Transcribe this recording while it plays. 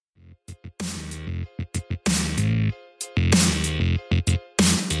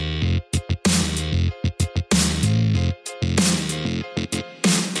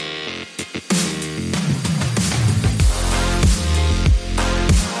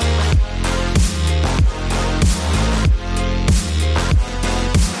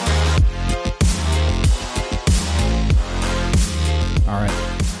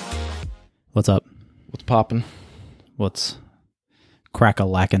What's up? What's poppin'? What's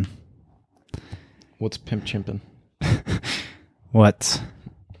crack-a-lackin'? What's pimp chimpin'? What's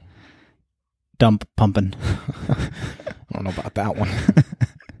dump pumping? I don't know about that one.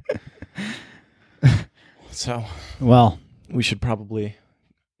 So, well, we should probably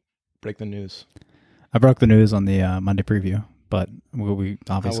break the news. I broke the news on the Monday preview, but we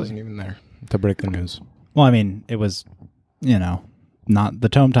obviously... I wasn't even there to break the news. Well, I mean, it was, not the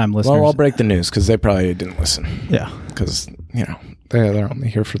Tome Time listeners. Well, I'll break the news because they probably didn't listen. Yeah. Because, they're only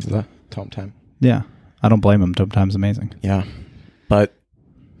here for the Tome Time. Yeah. I don't blame them. Tome Time's amazing. Yeah. But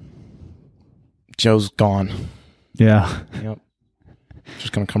Joe's gone. Yeah. Yep.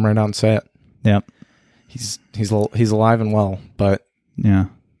 Just going to come right out and say it. Yep. He's alive and well, but yeah,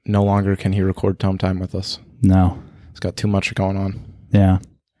 no longer can he record Tome Time with us. No. He's got too much going on. Yeah.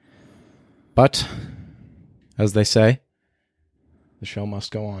 But, as they say, the show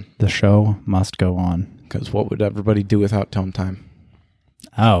must go on. The show must go on. Because what would everybody do without Tome Time?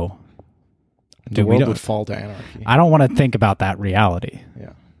 Oh. The world would fall to anarchy. I don't want to think about that reality.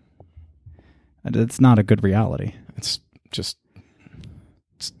 Yeah. It's not a good reality. It's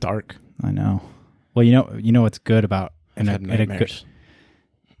dark. I know. Well, you know what's good about... I've had nightmares.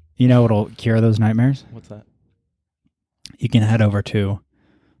 You know what'll cure those nightmares? What's that? You can head over to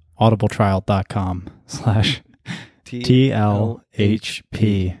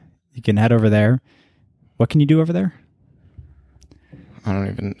audibletrial.com/TLHP. You can head over there. What can you do over there? I don't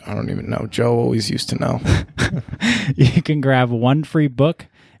even know. Joe always used to know. You can grab one free book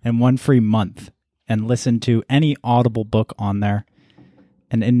and one free month and listen to any Audible book on there.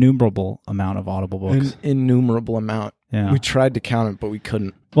 An innumerable amount of Audible books. An innumerable amount. Yeah. We tried to count it, but we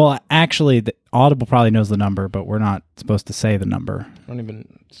couldn't. Well, actually, the Audible probably knows the number, but we're not supposed to say the number.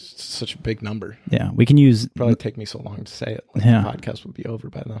 It's such a big number. Yeah, we can use... It'd probably take me so long to say it. The podcast would be over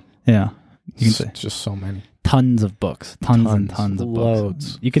by then. Yeah. You can say. It's just so many. Tons of books. Tons and tons of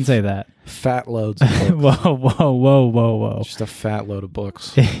loads. books. You can say that. Fat loads of books. Whoa. Just a fat load of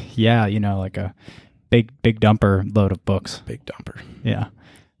books. Yeah, like a big dumper load of books. Big dumper. Yeah.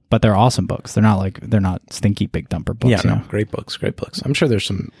 But they're awesome books. They're not stinky big dumper books. Yeah, no, great books. I'm sure there's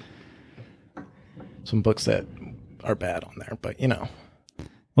some books that are bad on there, but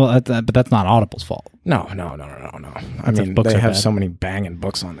Well, but that's not Audible's fault. No. I mean, they have so many banging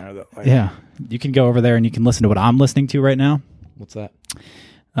books on there that. Yeah, you can go over there and you can listen to what I'm listening to right now. What's that?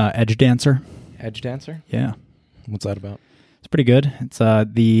 Edge Dancer. Edge Dancer? Yeah. What's that about? It's pretty good.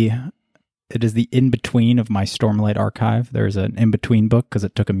 It is the in-between of my Stormlight archive. There's an in-between book because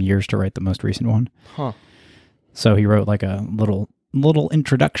it took him years to write the most recent one. Huh. So he wrote like a little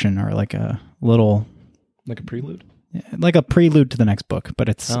introduction or like a little... Like a prelude? Like a prelude to the next book, but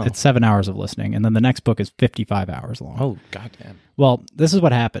it's 7 hours of listening. And then the next book is 55 hours long. Oh, goddamn. Well, this is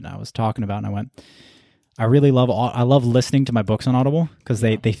what happened. I was talking about and I went, I love listening to my books on Audible because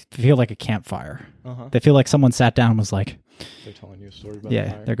they feel like a campfire. Uh-huh. They feel like someone sat down and was like... They're telling you a story about the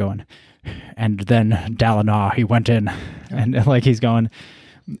fire. They're going... And then Dalinar, he went in, and like he's going,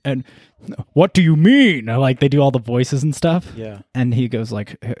 and what do you mean? Like they do all the voices and stuff. Yeah. And he goes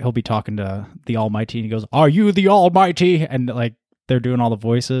like, he'll be talking to the Almighty, and he goes, "Are you the Almighty?" And like they're doing all the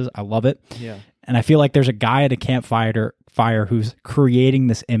voices. I love it. Yeah. And I feel like there's a guy at a campfire who's creating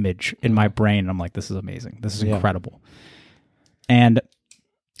this image in my brain. And I'm like, this is amazing. This is incredible. And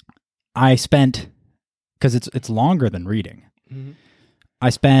I spent, because it's longer than reading. Mm-hmm.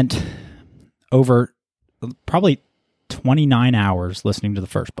 I spent over probably 29 hours listening to the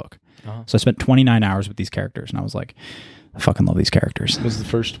first book. Uh-huh. So I spent 29 hours with these characters, and I was like, I fucking love these characters. Was the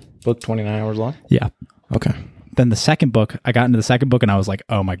first book 29 hours long? Yeah. Okay. Then the second book, I got into the second book, and I was like,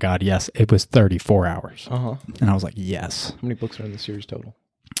 oh my God, yes, it was 34 hours. Uh-huh. And I was like, yes. How many books are in the series total?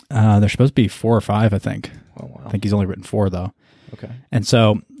 There's supposed to be 4 or 5, I think. Oh, wow. I think he's only written 4, though. Okay. And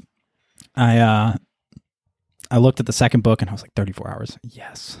so I looked at the second book and I was like, 34 hours.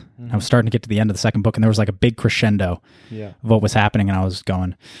 Yes. Mm-hmm. I was starting to get to the end of the second book and there was like a big crescendo of what was happening. And I was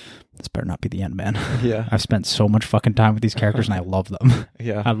going, this better not be the end, man. Yeah. I've spent so much fucking time with these characters and I love them.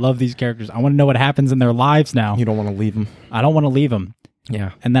 Yeah. I love these characters. I want to know what happens in their lives now. You don't want to leave them. I don't want to leave them.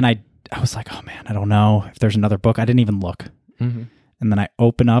 Yeah. And then I was like, oh man, I don't know if there's another book. I didn't even look. Mm-hmm. And then I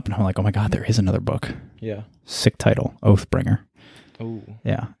open up and I'm like, oh my God, there is another book. Yeah. Sick title, Oathbringer. Oh.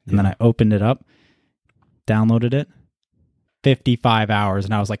 Yeah. And then I opened it up, downloaded it. 55 hours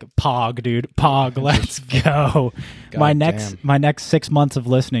and I was like, Pog, dude, Pog, let's go. My next 6 months of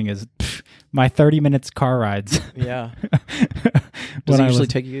listening is my 30 minutes car rides. Yeah. Does it usually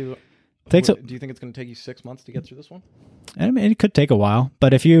take you do you think it's going to take you 6 months to get through this one? I mean, it could take a while,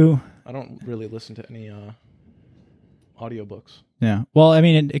 but if you I don't really listen to any audiobooks. Yeah. Well, I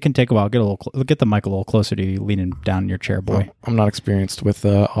mean, it can take a while. Get the mic a little closer to you, leaning down in your chair, boy. I'm not experienced with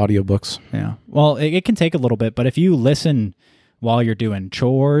audiobooks. Yeah. Well, it can take a little bit, but if you listen while you're doing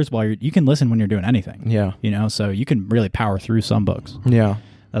chores, you can listen when you're doing anything. Yeah. So you can really power through some books. Yeah.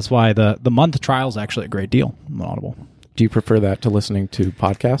 That's why the month trial is actually a great deal on Audible. Do you prefer that to listening to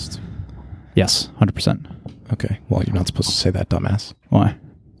podcasts? Yes, 100%. Okay. Well, you're not supposed to say that, dumbass. Why?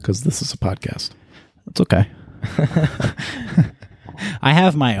 Because this is a podcast. That's okay. I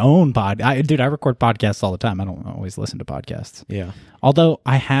have my own dude, I record podcasts all the time. I don't always listen to podcasts. Yeah. Although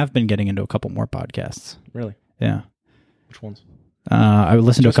I have been getting into a couple more podcasts. Really? Yeah. Which ones? I would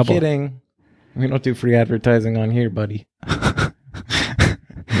listen to a couple. Just kidding. We don't do free advertising on here, buddy. No,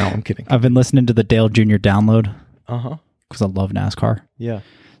 I'm kidding. I've been listening to the Dale Jr. Download. Uh-huh. Because I love NASCAR. Yeah.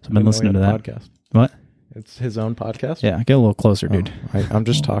 So I've been listening to that. Podcast. What? It's his own podcast? Yeah, get a little closer, dude. I'm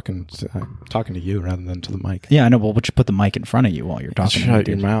just talking to you rather than to the mic. Yeah, I know, but we'll just put the mic in front of you while you're talking. Shut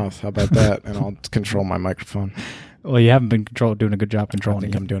your mouth. How about that? And I'll control my microphone. Well, you haven't been doing a good job controlling it.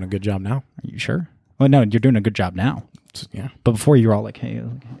 I think I'm doing a good job now. Are you sure? Well, no, you're doing a good job now. Yeah. But before you were all like, hey,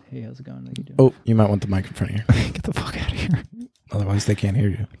 how's it going? How you doing? Oh, you might want the mic in front of you. Get the fuck out of here. Otherwise, they can't hear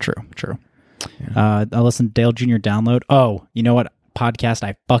you. True. Yeah. I listened to Dale Jr. Download. Oh, you know what podcast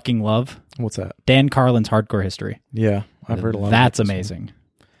I fucking love? What's that? Dan Carlin's Hardcore History. Yeah, I've heard a lot That's of it. amazing.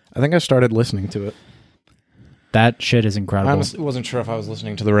 I think I started listening to it. That shit is incredible. I honestly wasn't sure if I was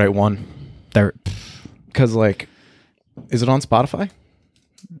listening to the right one. There, because is it on Spotify?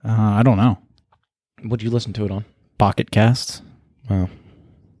 I don't know. What'd you listen to it on? Pocket Casts. Wow.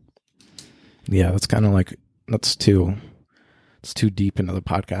 Yeah, that's kind of it's too deep into the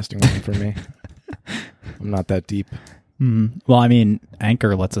podcasting one for me. I'm not that deep. Well, I mean,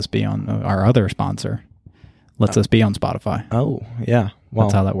 Anchor lets us be on our other sponsor. Lets us be on Spotify. Oh, yeah. Well,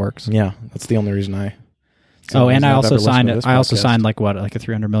 that's how that works. Yeah, that's the only reason I. And I also signed it. I also signed like a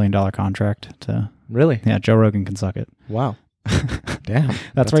 $300 million contract to. Really? Yeah, Joe Rogan can suck it. Wow. Damn.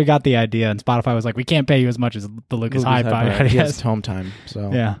 That's where he got the idea, and Spotify was like, "We can't pay you as much as the Lucas Hi-Fi." He has Tome time,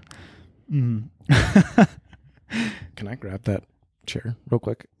 so yeah. Can I grab that chair real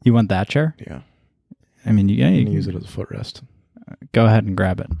quick? You want that chair? Yeah. I mean, you can use it as a footrest. Go ahead and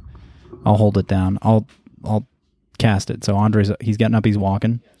grab it. I'll hold it down. I'll cast it. So he's getting up. He's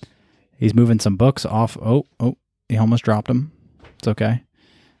walking. He's moving some books off. Oh! He almost dropped them. It's okay.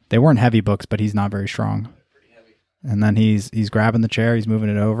 They weren't heavy books, but he's not very strong. And then he's grabbing the chair. He's moving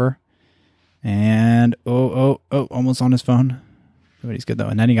it over. And almost on his phone. But he's good though.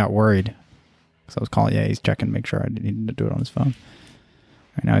 And then he got worried because I was calling. Yeah, he's checking to make sure I needed to do it on his phone.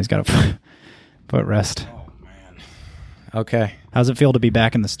 Right now he's got a footrest. Oh man. Okay. How's it feel to be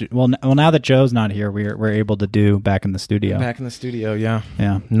back in the studio? Well, now that Joe's not here, we're able to do back in the studio. Back in the studio, yeah.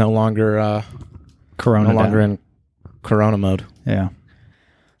 Yeah. No longer Corona. No longer in Corona mode. Yeah.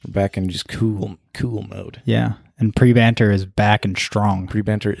 We're back in just cool mode. Yeah. And pre-banter is back and strong.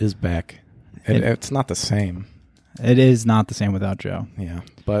 Pre-banter is back. It's not the same. It is not the same without Joe. Yeah,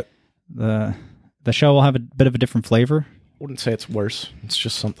 but the show will have a bit of a different flavor. I wouldn't say it's worse. It's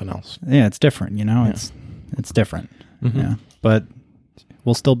just something else. Yeah, it's different, Yeah. It's different. Mm-hmm. Yeah. But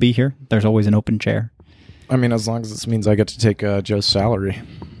we'll still be here. There's always an open chair. I mean, as long as this means I get to take Joe's salary.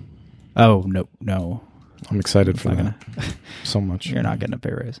 Oh, no. I'm excited for that. So much. You're not getting a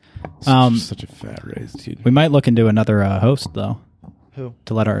pay raise. Such a fat raise, dude. We might look into another host though. Who?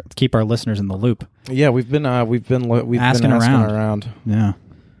 To keep our listeners in the loop. Yeah, we've been asking around. Yeah.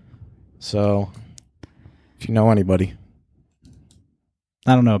 So, if you know anybody,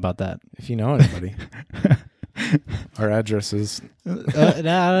 I don't know about that. If you know anybody, our address is.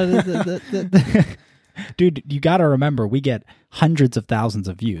 Dude, you got to remember, we get hundreds of thousands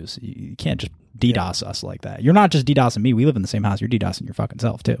of views. You can't just DDoS us like that. You're not just DDoSing me. We live in the same house. You're DDoSing your fucking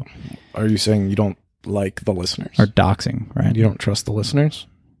self too. Are you saying you don't like the listeners? Or doxing, right? You don't trust the listeners?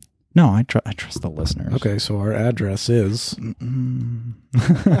 No, I trust the listeners. Okay, so our address is...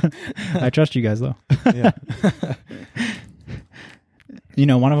 I trust you guys, though. Yeah.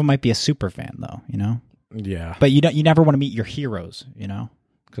 One of them might be a super fan, though, Yeah. But you never want to meet your heroes,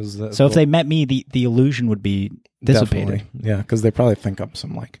 So if they met me, the illusion would be dissipated. Definitely. Yeah, because they probably think I'm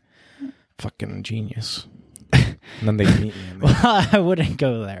some, fucking genius. And then they meet me. And Well, I wouldn't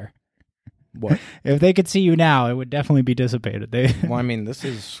go there. What? If they could see you now, it would definitely be dissipated. Well, I mean, this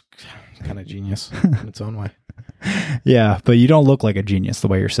is kind of genius in its own way. Yeah, but you don't look like a genius the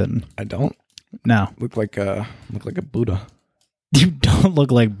way you're sitting. I don't. No. Look like a Buddha. You don't look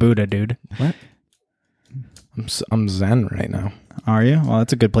like Buddha, dude. What? I'm zen right now. Are you? Well,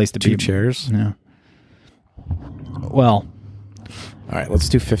 that's a good place to be. 2 chairs. Yeah. Well, All right, let's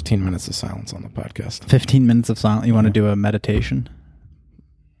do 15 minutes of silence on the podcast. 15 minutes of silence. You want to do a meditation?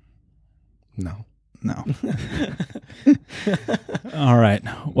 No. All right.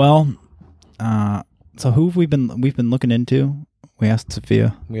 Well, so who have we've been looking into? We asked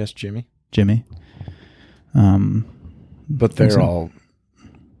Sophia. We asked Jimmy. But they're all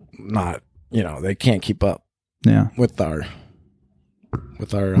not, they can't keep up. Yeah. With our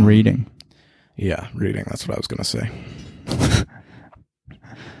reading. Yeah, reading. That's what I was going to say.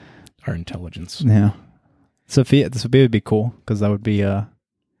 Our intelligence. Yeah. Sophia would be cool because that would be that'd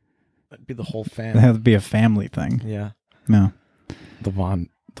be the whole family. That would be a family thing. Yeah. No. The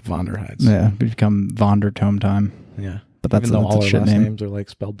Vonderheids. Yeah, become Vonder Tome time. Yeah. But that's Even though all a our shit last name. names are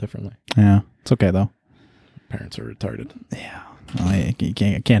like spelled differently. Yeah. It's okay though. Parents are retarded. Yeah. Well, you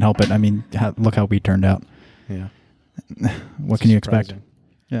can't help it. I mean, look how we turned out. Yeah. What can you expect?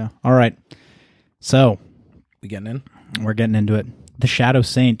 Yeah. All right. So. We getting in? We're getting into it. The Shadow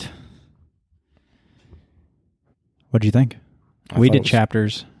Saint. What do you think? We did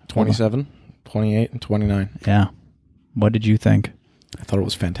chapters 27, 28, and 29. Yeah. What did you think? I thought it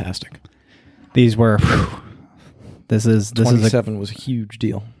was fantastic. These were... This 27 was a huge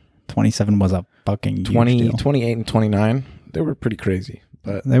deal. 27 was a fucking huge deal. 28 and 29, they were pretty crazy.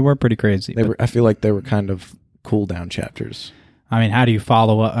 But they were pretty crazy. I feel like they were kind of cool down chapters. I mean, how do you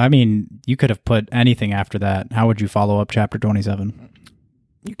follow up? I mean, you could have put anything after that. How would you follow up chapter 27?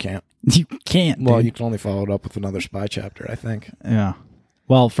 You can't. You can't. Well, dude. you can only follow it up with another spy chapter, I think. Yeah.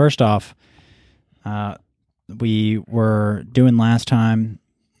 Well, first off, we were doing last time.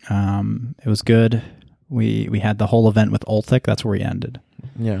 It was good. We had the whole event with Ulthik. That's where we ended.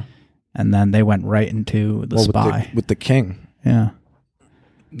 Yeah. And then they went right into the spy. With the king. Yeah.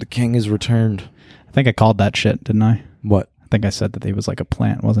 The king is returned. I think I called that shit, didn't I? What? I think I said that he was like a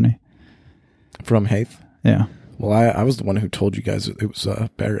plant, wasn't he? From Haith? Yeah. Well, I was the one who told you guys it was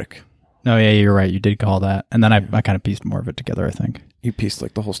Barrick. Oh, yeah, you're right. You did call that. And then I kind of pieced more of it together, I think. You pieced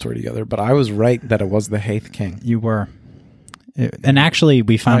like the whole story together. But I was right that it was the Haith king. You were. And actually,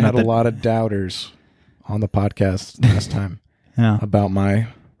 we found out that... I had a lot of doubters on the podcast last time. Yeah. About my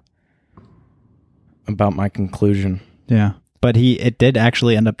conclusion. Yeah. But it did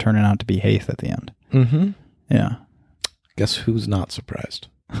actually end up turning out to be Haith at the end. Mm-hmm. Yeah. Guess who's not surprised?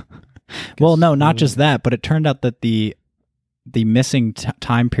 Well, no, not just that, but it turned out that the missing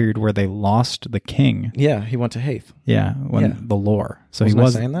time period where they lost the king. Yeah, he went to Haith. Yeah, the lore. So Wasn't I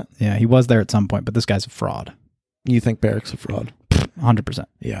saying that? Yeah, he was there at some point, but this guy's a fraud. You think Barrick's a fraud? 100%.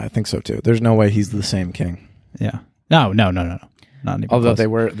 Yeah, I think so too. There's no way he's the same king. Yeah. No. Not even Although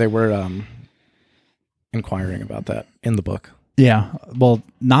close. they were inquiring about that in the book. Yeah. Well,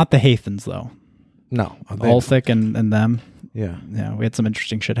 not the Hathens though. No. Ulthik and them. Yeah. Yeah, we had some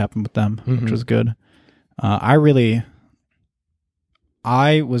interesting shit happen with them, mm-hmm. which was good. I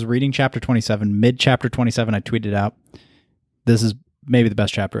was reading chapter 27. Mid chapter 27, I tweeted out, this is maybe the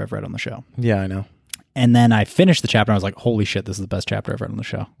best chapter I've read on the show. Yeah, I know. And then I finished the chapter and I was like, holy shit, this is the best chapter I've read on the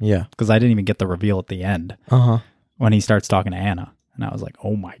show. Yeah. Because I didn't even get the reveal at the end. Uh-huh. When he starts talking to Anna. And I was like,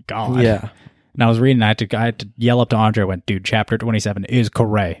 oh my God. Yeah. And I was reading, I had to yell up to Andre, I went, dude, chapter 27 is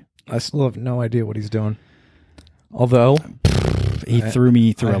correct. I still have no idea what he's doing. Although he threw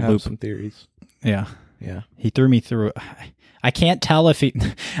me through a loop. I have some theories. Yeah. Yeah. He threw me through. I can't tell if he.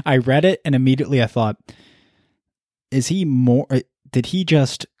 I read it and immediately I thought, is he more? Did he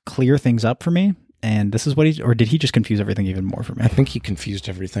just clear things up for me? And this is what or did he just confuse everything even more for me? I think he confused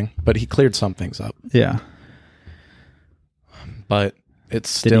everything, but he cleared some things up. Yeah. But it's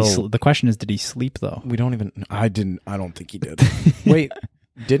still. The question is, did he sleep though? We don't even. I don't think he did. Wait,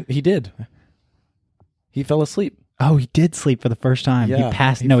 he did. He fell asleep. Oh, he did sleep for the first time. Yeah,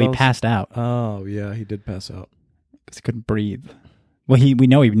 he passed out. Oh, yeah, he did pass out. Because he couldn't breathe. Well, we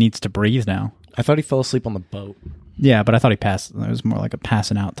know he needs to breathe now. I thought he fell asleep on the boat. Yeah, but I thought he passed. It was more like a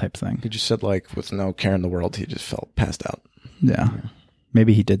passing out type thing. He just said, like, with no care in the world, he just felt passed out. Yeah.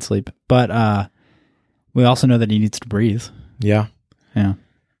 Maybe he did sleep. But we also know that he needs to breathe. Yeah. Yeah.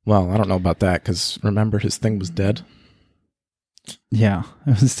 Well, I don't know about that, because remember, his thing was dead. Yeah,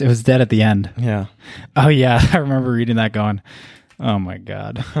 it was dead at the end. Yeah. Oh yeah, I remember reading that going, oh my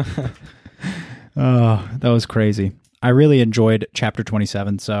God. Oh, that was crazy. I really enjoyed chapter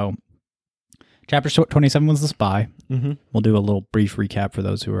 27. So chapter 27 was the spy. Mm-hmm. We'll do a little brief recap for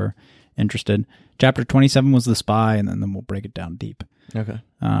those who are interested. Chapter 27 was the spy, and then we'll break it down deep. Okay.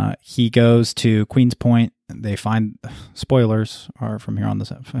 He goes to Queen's Point. They find, spoilers are from here on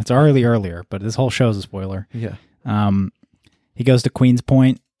this. It's earlier, but this whole show is a spoiler. Yeah. He goes to Queen's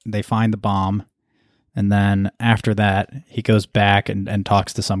Point, they find the bomb, and then after that, he goes back and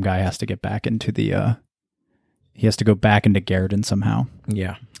talks to some guy, has to get back into the he has to go back into Garden somehow.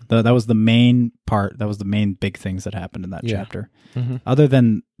 Yeah. That was the main part. That was the main big things that happened in that chapter. Mm-hmm. Other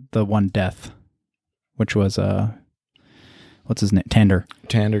than the one death, which was, what's his name? Tander.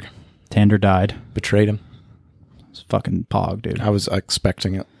 Tander died. Betrayed him. It's fucking pog, dude. I was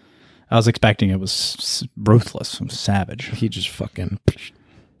expecting it. I was expecting it was ruthless. It was savage. He just fucking...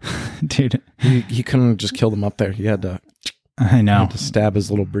 Dude. He couldn't just kill them up there. He had to... I know. He had to stab his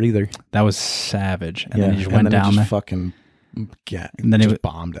little breather. That was savage. And then he just went down he just there. Fucking... Yeah, and then just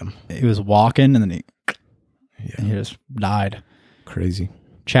bombed him. He was walking, and then he just died. Crazy.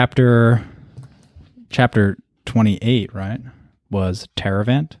 Chapter 28, right? Was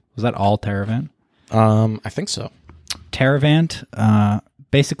Terravant. Was that all Terravant? I think so. Terravant,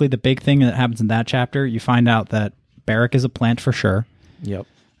 basically the big thing that happens in that chapter, you find out that Barrack is a plant for sure. Yep.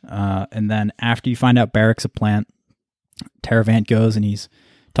 And then after you find out Barrack's a plant, Terravant goes and he's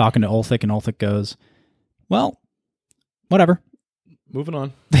talking to Ulthik, and Ulthik goes, well, whatever. Moving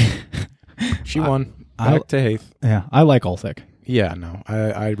on. She won. Back to Haith. Yeah, I like Ulthik. Yeah, no.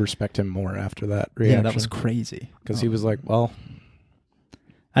 I respect him more after that reaction. Yeah, that was crazy. Because he was like, well...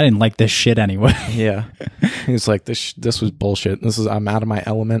 I didn't like this shit anyway. Yeah. He was like, this was bullshit. I'm out of my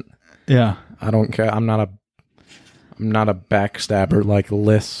element. Yeah. I don't care. I'm not a backstabber like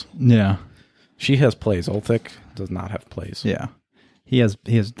Liss. Yeah. She has plays. Ulthik does not have plays. Yeah. He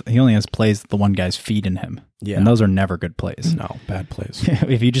only has plays that the one guy's feeding him. Yeah. And those are never good plays. No, bad plays.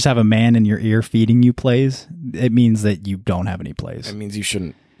 If you just have a man in your ear feeding you plays, it means that you don't have any plays. It means you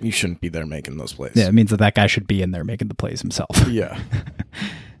shouldn't be there making those plays. Yeah, it means that guy should be in there making the plays himself. Yeah.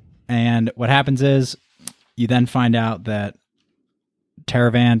 And what happens is you then find out that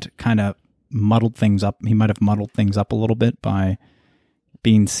Terravant kind of muddled things up. He might have muddled things up a little bit by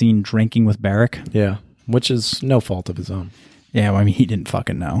being seen drinking with Barrack. Yeah, which is no fault of his own. Yeah, well, I mean, he didn't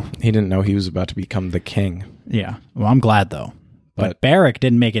fucking know. He didn't know he was about to become the king. Yeah. Well, I'm glad, though. But Barrack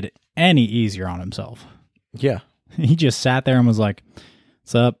didn't make it any easier on himself. Yeah. He just sat there and was like,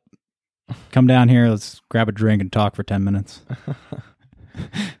 what's up? Come down here. Let's grab a drink and talk for 10 minutes.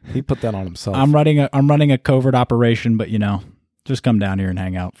 He put that on himself. I'm running a covert operation, but, just come down here and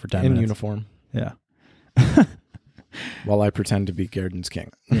hang out for 10 minutes. In uniform. Yeah. While I pretend to be Garden's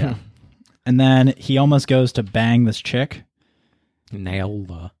king. Yeah. And then he almost goes to bang this chick.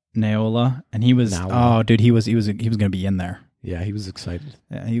 Naola. And he was, oh, dude, he was going to be in there. Yeah, he was excited.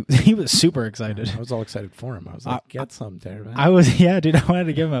 Yeah, he was super excited. I was all excited for him. I was like, get some, Terravant. I was, yeah, dude, I wanted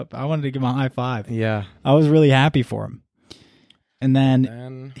to give him a high five. Yeah. I was really happy for him. And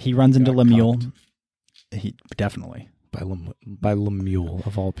then he runs into Lemuel. He definitely. By Lemuel,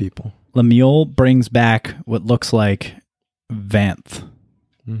 of all people. Lemuel brings back what looks like Vanth.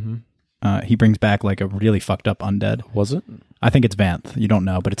 Mm-hmm. He brings back like a really fucked up undead. Was it? I think it's Vanth. You don't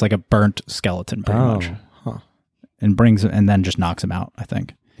know, but it's like a burnt skeleton pretty much. Huh. And then just knocks him out, I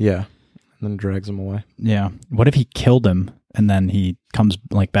think. Yeah. And then drags him away. Yeah. What if he killed him and then he comes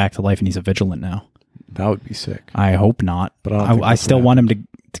like back to life and he's a vigilant now? That would be sick. I hope not. But I still want him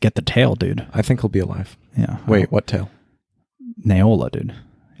to get the tail, dude. I think he'll be alive. Yeah. Wait, what tail? Naola, dude.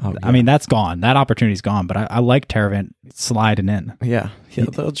 Oh, yeah. I mean, that's gone. That opportunity's gone, but I like Terravant sliding in. Yeah.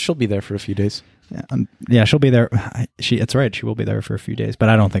 She'll be there for a few days. Yeah, she'll be there. It's right. She will be there for a few days, but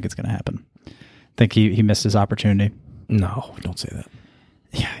I don't think it's going to happen. I think he missed his opportunity. No, don't say that.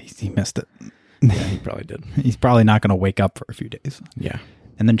 Yeah, he missed it. Yeah, he probably did. He's probably not going to wake up for a few days. Yeah.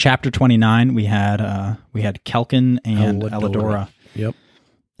 And then chapter 29, we had Kelkin and Elidora. Yep.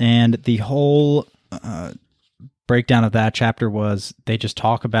 And the whole breakdown of that chapter was they just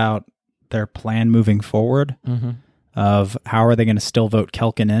talk about their plan moving forward of how are they going to still vote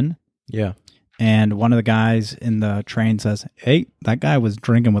Kelkin in. Yeah. And one of the guys in the train says, hey, that guy was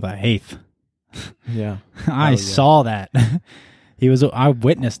drinking with a Haith. Yeah. I saw that. I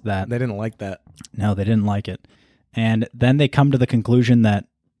witnessed that. They didn't like that. No, they didn't like it. And then they come to the conclusion that,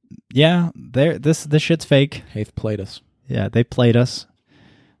 yeah, this shit's fake. Haith played us. Yeah, they played us.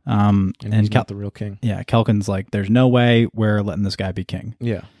 And he's not the real king. Yeah, Kelkin's like, there's no way we're letting this guy be king.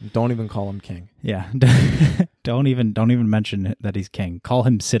 Yeah, don't even call him king. Yeah, don't even mention that he's king. Call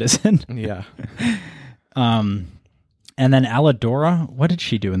him citizen. Yeah. And then Elidora, what did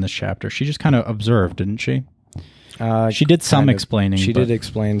she do in this chapter? She just kind of observed, didn't she? She did some explaining. She did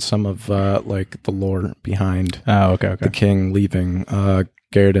explain some of like the lore behind. Oh, okay. The king leaving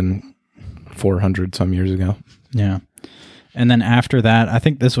Garden 400 some years ago. Yeah. And then after that, I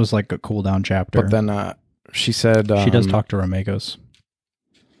think this was like a cool down chapter. But then she said... she does talk to Romagos.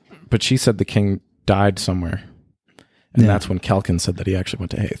 But she said the king died somewhere. And that's when Kelkin said that he actually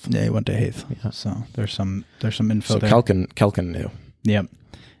went to Haith. Yeah, he went to Haith. Yeah. So there's some info there. So Kelkin knew. Yep.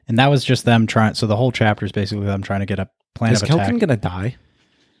 And that was just them trying. So the whole chapter is basically them trying to get a plan Is of attack. Kelkin gonna die?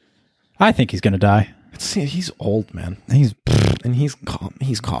 I think he's going to die. See, he's old, man. He's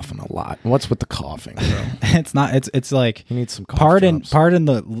coughing a lot. What's with the coughing, bro? It's not. It's like He needs some cough pardon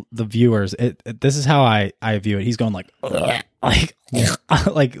drops. the viewers. This is how I view it. He's going like like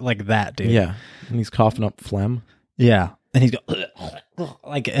that, dude. Yeah, and he's coughing up phlegm. Yeah, and he's going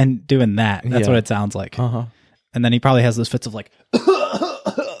like and doing that. That's what it sounds like. And then he probably has those fits of like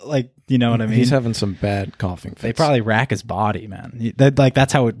like, you know what I mean? He's having some bad coughing fits. They probably rack his body, man.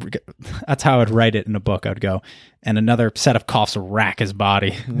 That's how I'd write it in a book. I'd go, and another set of coughs rack his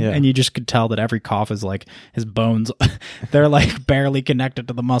body. Yeah. And you just could tell that every cough is like his bones. They're like barely connected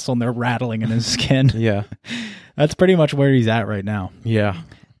to the muscle and they're rattling in his skin. Yeah. That's pretty much where he's at right now. Yeah.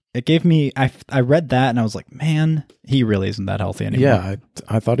 It gave me, I read that and I was like, man, he really isn't that healthy anymore. Yeah.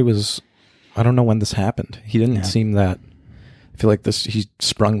 I thought he was, I don't know when this happened. He didn't seem that, I feel like he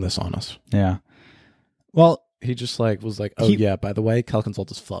sprung this on us. Yeah. Well, he just was like, oh yeah, by the way, Kelkin's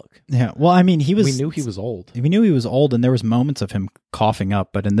old as fuck. Yeah. Well, I mean, we knew he was old. We knew he was old and there was moments of him coughing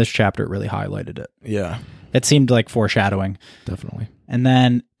up, but in this chapter it really highlighted it. Yeah. It seemed like foreshadowing. Definitely. And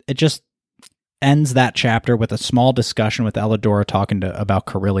then it just ends that chapter with a small discussion with Elidora talking about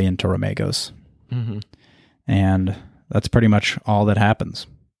Carillion to Romagos. Mm-hmm. And that's pretty much all that happens.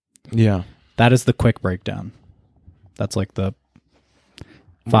 Yeah. That is the quick breakdown. That's like the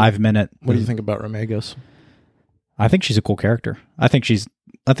 5-minute. What do you think about Romagos? I think she's a cool character. I think she's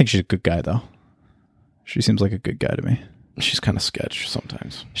a good guy though. She seems like a good guy to me. She's kind of sketch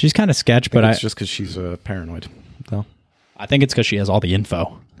sometimes. She's kind of sketch, but it's just because she's paranoid, though. I think it's because she has all the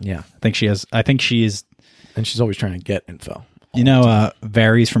info. Yeah, I think she is, and she's always trying to get info. You know,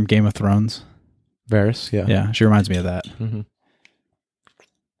 Varys from Game of Thrones. Varys, yeah, yeah, she reminds me of that. Mm-hmm.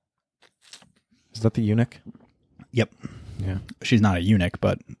 Is that the eunuch? Yep. Yeah, she's not a eunuch,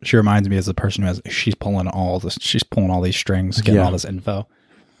 but she reminds me as the person who she's pulling all these strings, getting all this info.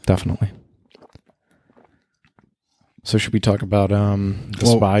 Definitely. So should we talk about the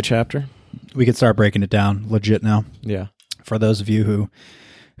spy chapter? We could start breaking it down legit now. Yeah. For those of you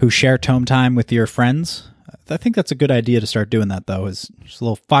who share Tome time with your friends, I think that's a good idea to start doing that, though, is just a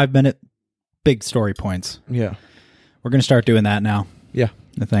little 5-minute big story points. Yeah. We're going to start doing that now. Yeah.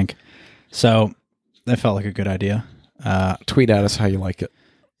 I think. So that felt like a good idea. Tweet at us how you like it.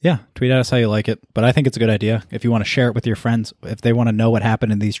 Yeah, tweet at us how you like it. But I think it's a good idea. If you want to share it with your friends, if they want to know what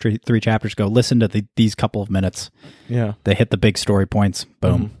happened in these three chapters, go listen to these couple of minutes. Yeah. They hit the big story points.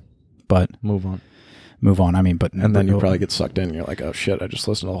 Boom. Mm-hmm. But move on. I mean, and then you'll probably get sucked in. And you're like, oh shit, I just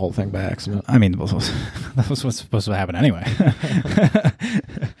listened to the whole thing by accident. I mean, that was what's supposed to happen anyway.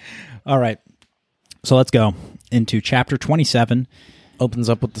 All right. So let's go into chapter 27. Opens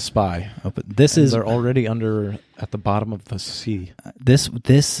up with the spy. They're already at the bottom of the sea. This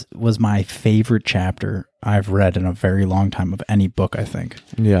was my favorite chapter I've read in a very long time of any book, I think.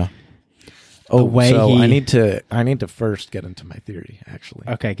 Yeah. I need to first get into my theory, actually.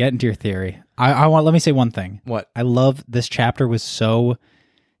 Okay, get into your theory. Let me say one thing. What? I love this chapter was so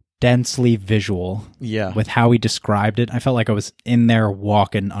densely visual. Yeah. With how he described it. I felt like I was in there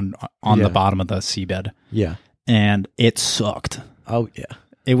walking on the bottom of the seabed. Yeah. And it sucked. Oh yeah,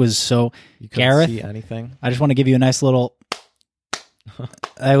 it was so. You couldn't Gareth, see anything. I just want to give you a nice little.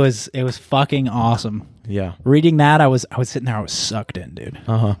 It was fucking awesome. Yeah, reading that, I was sitting there, I was sucked in, dude.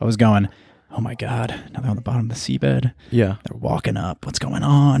 I was going, oh my god, now they're on the bottom of the seabed. Yeah, they're walking up. What's going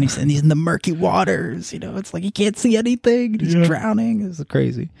on? He's in the murky waters. You know, it's like he can't see anything. He's drowning. It's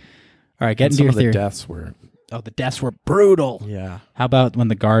crazy. All right, get into your theory. The deaths were. Oh, the deaths were brutal. Yeah. How about when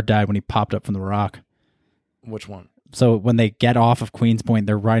the guard died when he popped up from the rock? Which one? So when they get off of Queen's Point,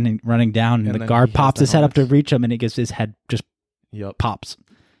 they're running down, and the guard pops his head up to reach him, and he gets his head just pops.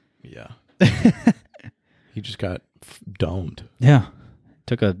 Yeah. He just got domed. Yeah.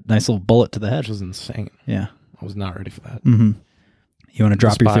 Took a nice little bullet to the head. Which was insane. Yeah. I was not ready for that. Mm-hmm. You want to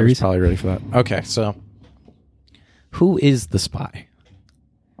drop your theories? Probably ready for that. Okay, so who is the spy?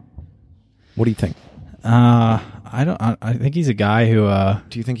 What do you think? I think he's a guy who.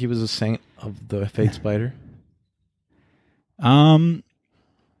 Do you think he was a saint of the Fate Spider? No.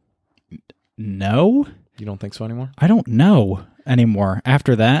 You don't think so anymore? I don't know anymore.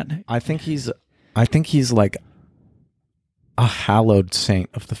 After that, I think he's like a hallowed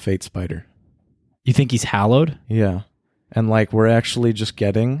saint of the Fate Spider. You think he's hallowed? Yeah. And like we're actually just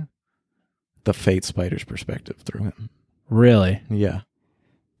getting the Fate Spider's perspective through him. Really? Yeah.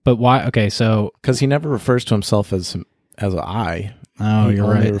 But why? Okay, so because he never refers to himself as an I. Oh, you're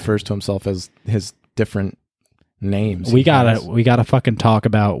right. He refers to himself as his different names. We gotta fucking talk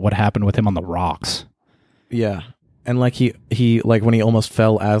about what happened with him on the rocks. Yeah. And like he like when he almost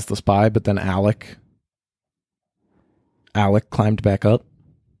fell as the spy, but then Alec climbed back up.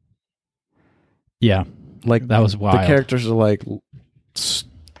 Yeah, like that was wild. The characters are like,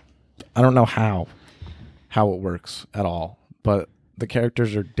 I don't know how it works at all, but the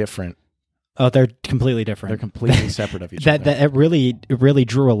characters are different. Oh, they're completely different. They're completely separate of each other. That it really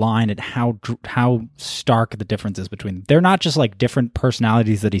drew a line at how stark the difference is between them. They're not just like different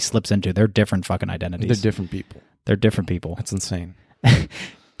personalities that he slips into. They're different fucking identities. They're different people. They're different people. That's insane. And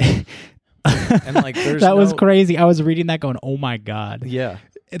like, that was crazy. I was reading that going, oh my God. Yeah.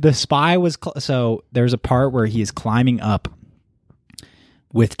 The spy was so there's a part where he is climbing up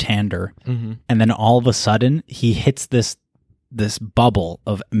with Tander, and then all of a sudden he hits this bubble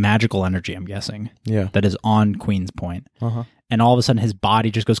of magical energy, I'm guessing. Yeah. That is on Queen's Point. And all of a sudden his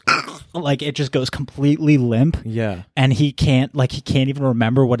body just goes like it just goes completely limp. Yeah. And he can't even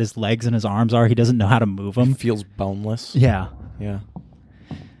remember what his legs and his arms are. He doesn't know how to move them. He feels boneless. Yeah. Yeah.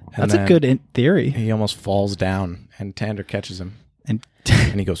 That's a good theory. He almost falls down and Tander catches him.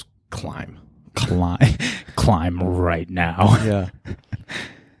 And he goes, climb right now. Yeah.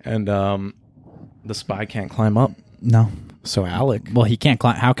 And the spy can't climb up. No. So Alec, well, he can't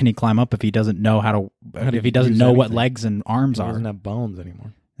climb. How can he climb up if he doesn't know how to? If he doesn't know what legs and arms are? He doesn't have bones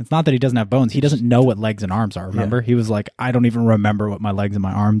anymore. It's not that he doesn't have bones. He doesn't know what legs and arms are. Remember, he was like, I don't even remember what my legs and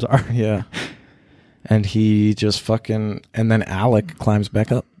my arms are. Yeah. And he just and then Alec climbs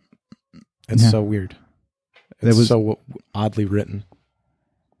back up. It's so weird. It was so oddly written.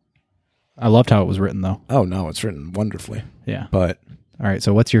 I loved how it was written, though. Oh no, it's written wonderfully. Yeah. But all right.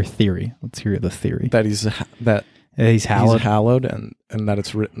 So what's your theory? Let's hear the theory. That he's hallowed. He's hallowed, and that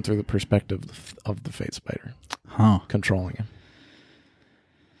it's written through the perspective of the Fate Spider, controlling him.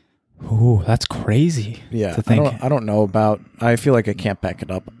 Ooh, that's crazy. Yeah, to think. I don't know about. I feel like I can't back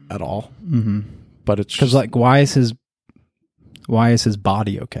it up at all. But it's because like, why is his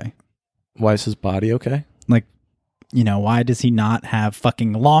body okay? Why is his body okay? Like, why does he not have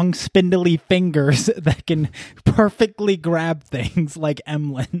fucking long, spindly fingers that can perfectly grab things like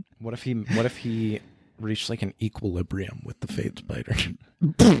Emlyn? What if he reached like an equilibrium with the Fate Spider?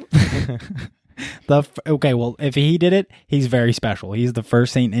 Okay, well, if he did it, he's very special. He's the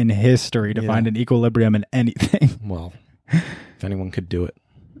first saint in history to find an equilibrium in anything. Well, if anyone could do it.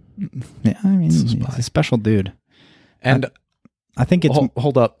 Yeah, I mean, he's a special dude. And I think it's...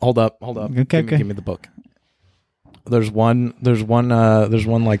 Hold up. Okay, give me the book. There's one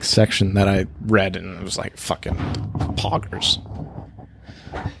like section that I read and it was like fucking poggers.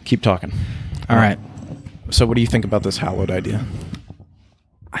 Keep talking. All right. So what do you think about this hallowed idea?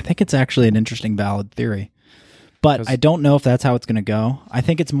 I think it's actually an interesting, valid theory. But I don't know if that's how it's going to go. I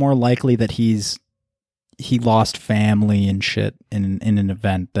think it's more likely that he lost family and shit in an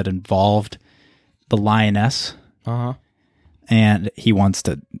event that involved the lioness. And he wants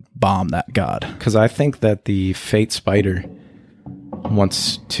to bomb that god. Because I think that the Fate Spider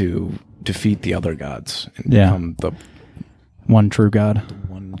wants to defeat the other gods and become the one true god.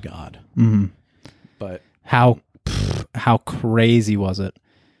 The one god. Mm-hmm. But how crazy was it?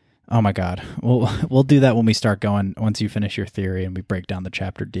 Oh my God. We'll do that when we start going, once you finish your theory and we break down the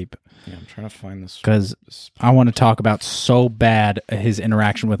chapter deep. Yeah, I'm trying to find this. Because I want to talk about so bad his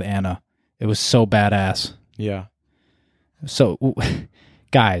interaction with Anna. It was so badass. Yeah. So,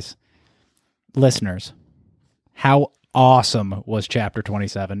 guys, listeners, how awesome was chapter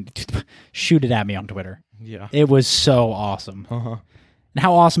 27? Shoot it at me on Twitter. Yeah. It was so awesome. And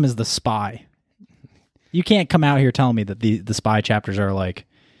how awesome is the spy? You can't come out here telling me that the spy chapters are like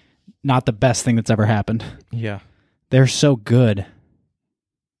not the best thing that's ever happened. Yeah. They're so good.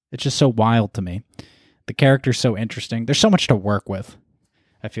 It's just so wild to me. The character's so interesting. There's so much to work with,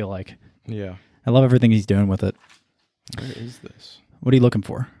 I feel like. Yeah. I love everything he's doing with it. Where is this? What are you looking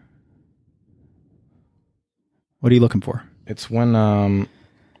for? What are you looking for? It's when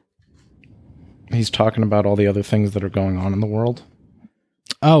he's talking about all the other things that are going on in the world.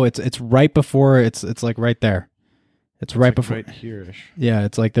 Oh, it's right before it's like right there. It's right like before right here-ish. Yeah,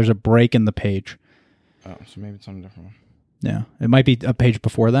 it's like there's a break in the page. Oh, so maybe it's on a different one. Yeah, it might be a page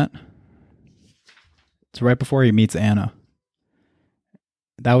before that. It's right before he meets Anna.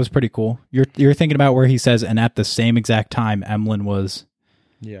 That was pretty cool. You're thinking about where he says, and at the same exact time, Emlyn was.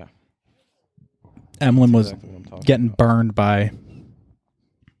 Yeah. Emlyn was getting burned by.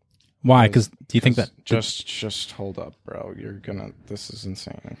 Why? Because do you think that? Just hold up, bro. This is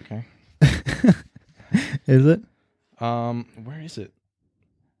insane. Okay. Is it? Where is it?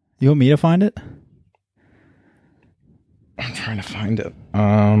 You want me to find it? I'm trying to find it.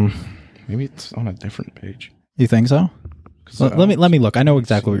 Maybe it's on a different page. You think so? Let me look. I know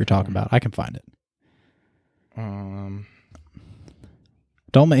exactly what you're talking about. I can find it.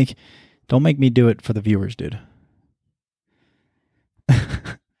 Don't make me do it for the viewers, dude.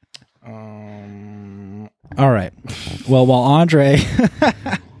 All right. Well, while Andre,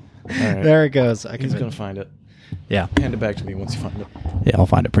 there it goes. He's gonna find it. Yeah. Hand it back to me once you find it. Yeah, I'll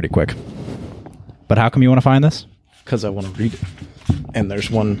find it pretty quick. But how come you want to find this? Because I want to read it. And there's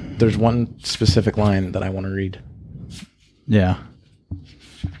one specific line that I want to read. Yeah.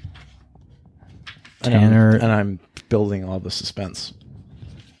 Tanner, and I'm building all the suspense.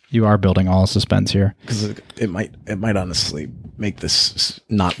 You are building all the suspense here. Because it might honestly make this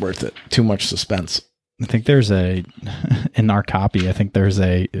not worth it. Too much suspense. I think there's in our copy, I think there's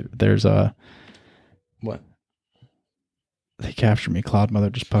a what? They captured me. Cloud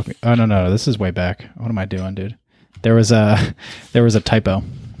Mother just poked me. Oh no, this is way back. What am I doing, dude? There was a typo.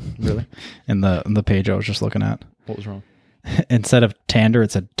 Really? In the page I was just looking at. What was wrong? Instead of Tander,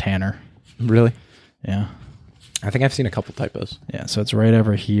 it said Tanner. Really? Yeah. I think I've seen a couple typos. Yeah, so it's right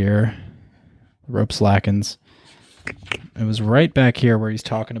over here. The rope slackens. It was right back here where he's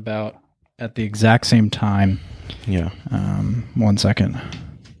talking about at the exact same time. Yeah. 1 second.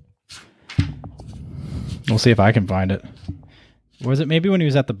 We'll see if I can find it. Was it maybe when he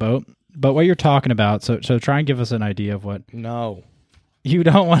was at the boat? But what you're talking about, so try and give us an idea of what... No. You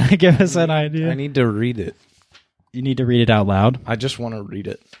don't want to give us an idea? I need to read it. You need to read it out loud? I just want to read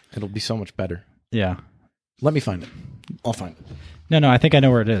it. It'll be so much better. Yeah. Let me find it. I'll find it. No, I think I know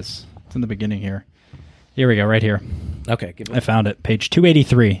where it is. It's in the beginning here. Here we go, right here. Okay. I found it. Page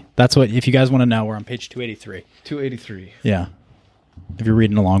 283. That's what, if you guys want to know, we're on page 283. 283. Yeah. If you're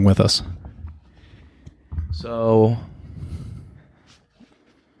reading along with us. So...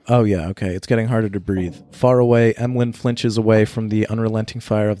 Oh, yeah, okay. It's getting harder to breathe. Far away, Emlyn flinches away from the unrelenting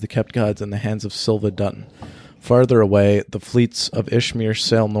fire of the kept gods in the hands of Silva Dutton. Farther away, the fleets of Ishmir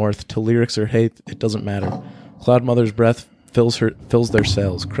sail north. To lyrics or hate, it doesn't matter. Cloud Mother's breath fills their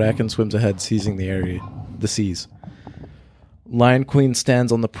sails. Kraken swims ahead, seizing the seas. Lion Queen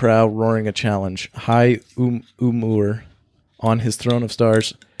stands on the prow, roaring a challenge. High Umur, on his throne of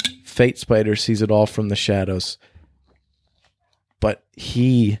stars, Fate Spider sees it all from the shadows. But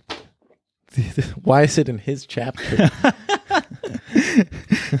why is it in his chapter?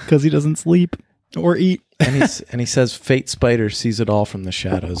 Because he doesn't sleep or eat. and he says Fate Spider sees it all from the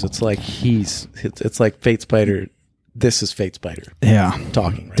shadows. It's like it's like Fate Spider. This is Fate Spider. Yeah.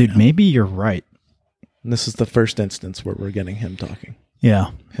 Talking right Dude, now. maybe you're right. And this is the first instance where we're getting him talking.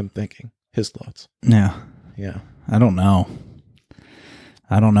 Yeah. Him thinking. His thoughts. Yeah. Yeah. I don't know,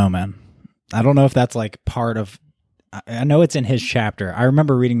 man. I don't know if that's like part of... I know it's in his chapter. I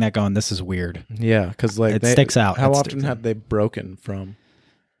remember reading that going, this is weird. Yeah, because like it sticks out. How often have they broken from?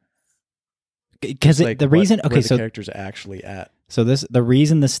 Because like the reason, where okay, the so character's actually at. So the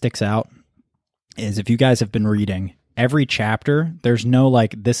reason this sticks out is if you guys have been reading every chapter, there's no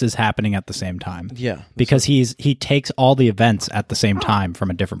like this is happening at the same time. Yeah, because he takes all the events at the same time from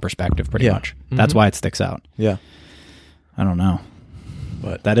a different perspective, pretty much. Mm-hmm. That's why it sticks out. Yeah, I don't know.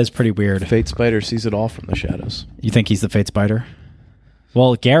 But that is pretty weird. Fate Spider sees it all from the shadows. You think he's the Fate Spider?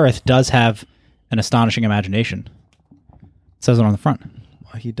 Well, Gareth does have an astonishing imagination. It says it on the front.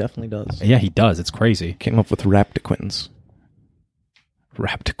 Well, he definitely does. Yeah, he does. It's crazy. Came up with Raptiquins.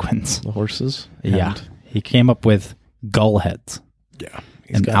 Raptiquins. The horses? Yeah. He came up with gull heads. Yeah.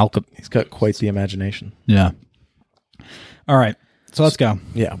 He's got quite the imagination. Yeah. All right. So let's go.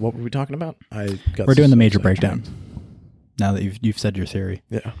 Yeah. What were we talking about? We're doing the major breakdown. Now that you've said your theory.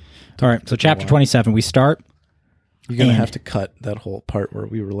 Yeah. All right. So chapter 27, we start. You're going to have to cut that whole part where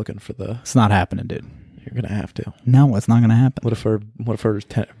we were looking for the... It's not happening, dude. You're going to have to. No, it's not going to happen. What if our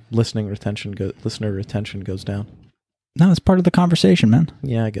listener retention goes down? No, it's part of the conversation, man.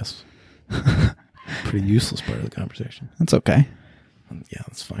 Yeah, I guess. Pretty useless part of the conversation. That's okay. Yeah,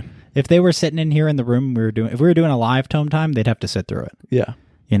 that's fine. If they were sitting in here in the room, if we were doing a live Tome time, they'd have to sit through it. Yeah.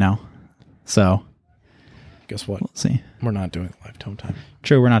 You know? So... Guess what? We'll see. We're not doing a live Tome time.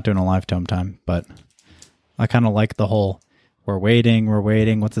 True, we're not doing a live Tome time, but I kind of like the whole, we're waiting,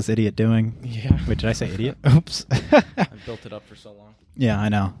 what's this idiot doing? Yeah. Wait, did I say idiot? Oops. I built it up for so long. Yeah, I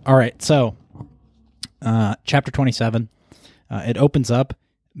know. All right, so chapter 27, it opens up.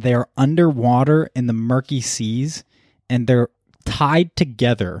 They're underwater in the murky seas, and they're tied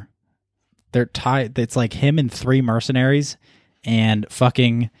together. They're tied. It's like him and 3 mercenaries and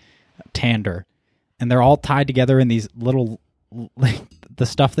fucking Tander. And they're all tied together in these little, like, the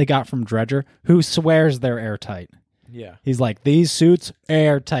stuff they got from Dredger, who swears they're airtight. Yeah. He's like, these suits,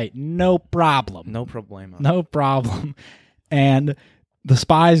 airtight. No problem. No problemo. No problem. And the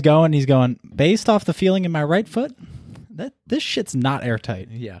spy's going, he's going, based off the feeling in my right foot, this shit's not airtight.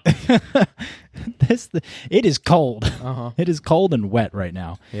 Yeah. It is cold. Uh-huh. It is cold and wet right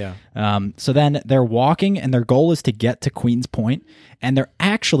now. Yeah. So then they're walking, and their goal is to get to Queen's Point. And they're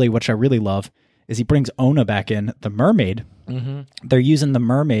actually, which I really love, is he brings Ona back in, the mermaid. Mm-hmm. They're using the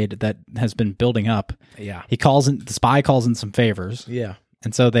mermaid that has been building up. Yeah. The spy calls in some favors. Yeah.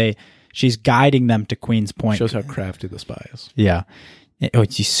 And so she's guiding them to Queen's Point. Shows how crafty the spy is. Yeah.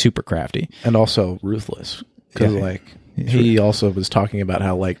 She's super crafty. And also ruthless. Because, he also was talking about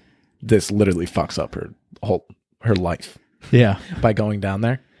how, this literally fucks up her life. Yeah. By going down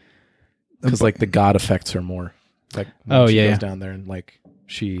there. Because, the god affects her more. When she goes down there and,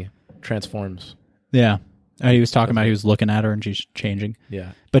 she transforms. Yeah. He was talking about he was looking at her and she's changing.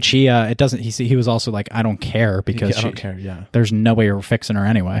 Yeah. But she, it doesn't, he was also like, I don't care because I don't care, yeah. There's no way we're fixing her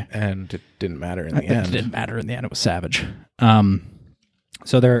anyway. And it didn't matter in the end. It didn't matter in the end. It was savage.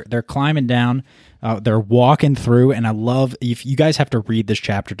 So they're climbing down, they're walking through, and I love, if you guys have to read this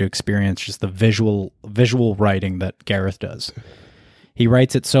chapter to experience just the visual writing that Gareth does. He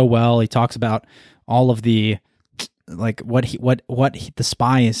writes it so well. He talks about all of the, what the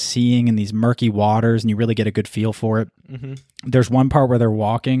spy is seeing in these murky waters, and you really get a good feel for it. Mm-hmm. There's one part where they're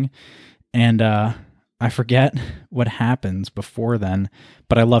walking, and I forget what happens before then,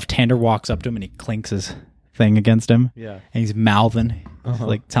 but I love Tander walks up to him and he clinks his thing against him. Yeah. And he's mouthing,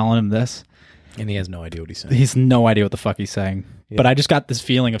 telling him this. And he has no idea what he's saying. He has no idea what the fuck he's saying. Yeah. But I just got this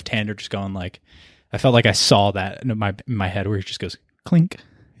feeling of Tander just going I felt like I saw that in my head where he just goes, clink.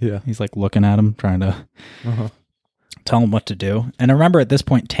 Yeah. He's looking at him, trying to tell him what to do. And I remember at this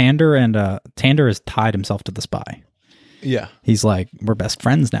point, Tander has tied himself to the spy. Yeah. He's like, we're best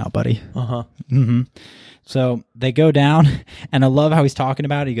friends now, buddy. Uh-huh. Mm-hmm. So they go down, and I love how he's talking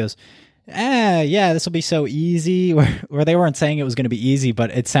about it. He goes, yeah, this will be so easy. Where they weren't saying it was going to be easy,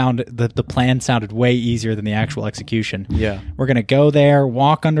 but the plan sounded way easier than the actual execution. Yeah. We're going to go there,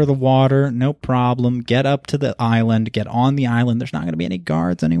 walk under the water, no problem, get up to the island, get on the island. There's not going to be any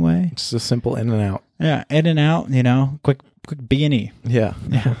guards anyway. It's just a simple in and out. Yeah, in and out, quick B&E. Yeah.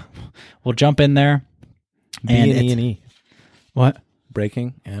 We'll jump in there. B&E. What?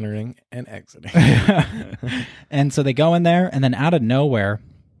 Breaking, entering, and exiting. And so they go in there, and then out of nowhere,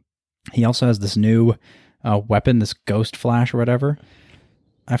 he also has this new weapon, this ghost flash or whatever.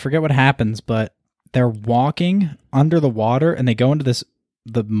 I forget what happens, but they're walking under the water, and they go into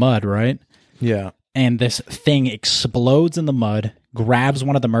the mud, right? Yeah. And this thing explodes in the mud, grabs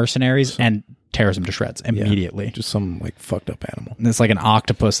one of the mercenaries, and tears him to shreds immediately. Yeah, just some fucked up animal. And it's like an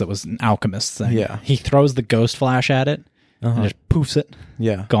octopus that was an alchemist thing. Yeah. He throws the ghost flash at it, and just poofs it.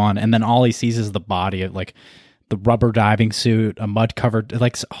 Yeah. Gone. And then all he sees is the body of the rubber diving suit, a mud covered,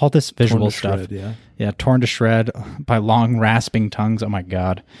 all this visual stuff. Shred, yeah, torn to shred by long rasping tongues. Oh my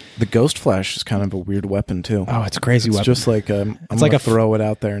god. The ghost flash is kind of a weird weapon too. Oh, it's a crazy weapon. It's just I'm gonna throw it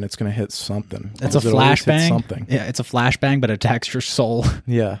out there and it's gonna hit something. It's a flashbang. Something. Yeah, it's a flashbang, but it attacks your soul.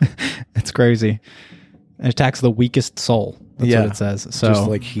 Yeah. It's crazy. It attacks the weakest soul. That's what it says.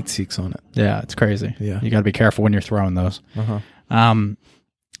 So just heat seeks on it. Yeah, it's crazy. Yeah. You gotta be careful when you're throwing those. And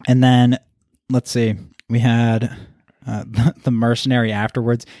then let's see. We had the mercenary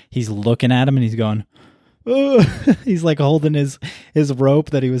afterwards. He's looking at him and he's going, oh. He's holding his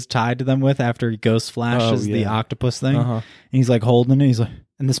rope that he was tied to them with after he ghost flashes the octopus thing. And he's holding it.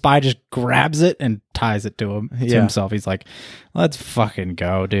 And the spy just grabs it and ties it to himself. He's like, let's fucking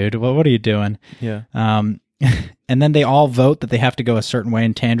go, dude. What are you doing? Yeah. And then they all vote that they have to go a certain way,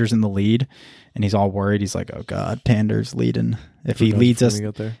 and Tander's in the lead. And he's all worried. He's like, oh, God, Tander's leading. If he leads us,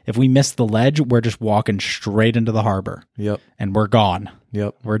 if we miss the ledge, we're just walking straight into the harbor. Yep. And we're gone.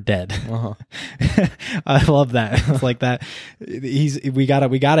 Yep. We're dead. I love that. It's like that. We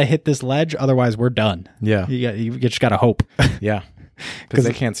gotta hit this ledge. Otherwise, we're done. Yeah. You just got to hope. Yeah. Because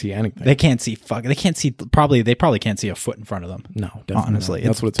they can't see anything. They can't see They can't see, they probably can't see a foot in front of them. No, definitely. Honestly.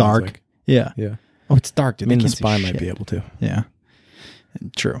 That's what it's dark. Like. Yeah. Yeah. Oh, it's dark, dude. The spy might be able to. Yeah.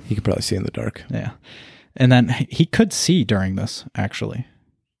 True. He could probably see in the dark. Yeah. And then he could see during this, actually.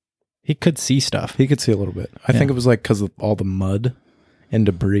 He could see stuff. He could see a little bit. I think it was because of all the mud and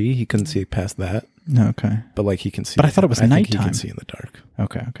debris. He couldn't see past that. Okay. But he can see. But I thought it was nighttime. He can see in the dark.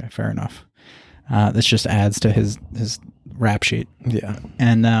 Okay. Fair enough. This just adds to his rap sheet. Yeah.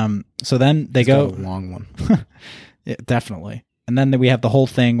 And so then they go. Got a long one. Yeah, definitely. And then we have the whole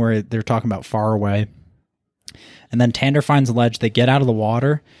thing where they're talking about far away. And then Tander finds a ledge. They get out of the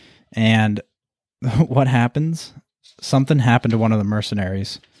water, and what happens? Something happened to one of the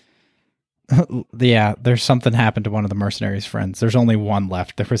mercenaries. Yeah, there's something happened to one of the mercenaries' friends. There's only one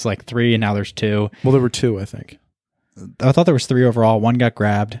left. There was 3, and now there's 2. Well, there were 2, I think. I thought there was 3 overall. One got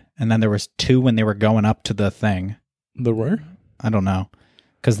grabbed, and then there was 2 when they were going up to the thing. There were? I don't know.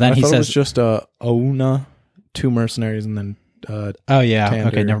 Because then I he thought says... it was just Ouna, 2 mercenaries, and then... oh, yeah. Tander,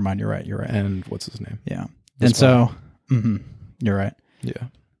 okay, never mind. You're right. And what's his name? Yeah. The and spy. so... you're right. Yeah.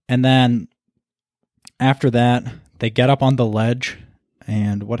 And then after that, they get up on the ledge.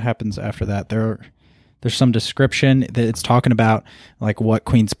 And what happens after that? There's some description that it's talking about like what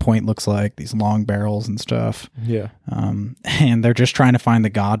Queen's Point looks like, these long barrels and stuff. Yeah. And they're just trying to find the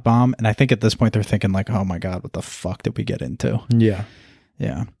God bomb. And I think at this point they're thinking like, oh my God, what the fuck did we get into? Yeah.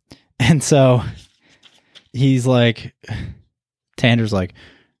 Yeah. And so he's like, Tander's like,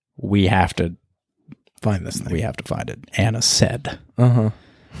 we have to find this thing. We have to find it. Anna said.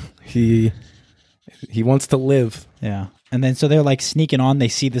 He wants to live. Yeah. And then so they're like sneaking on. They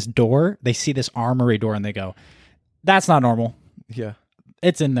see this door. They see this armory door and they go, that's not normal. Yeah.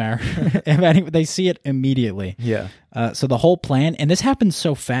 It's in there. They see it immediately. Yeah. So the whole plan, and this happens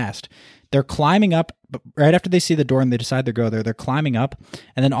so fast. They're climbing up right after they see the door and they decide to go there. They're climbing up.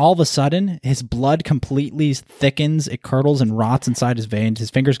 And then all of a sudden, his blood completely thickens. It curdles and rots inside his veins. His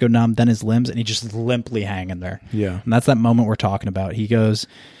fingers go numb, then his limbs, and he's just limply hanging there. Yeah. And that's that moment we're talking about. He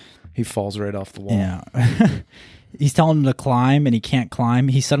falls right off the wall. Yeah. He's telling him to climb, and he can't climb.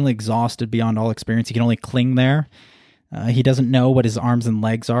 He's suddenly exhausted beyond all experience. He can only cling there. He doesn't know what his arms and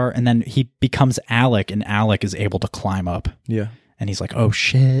legs are. And then he becomes Alec, and Alec is able to climb up. Yeah. And he's like, oh,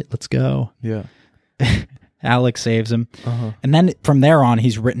 shit, let's go. Yeah. Alec saves him. And then from there on,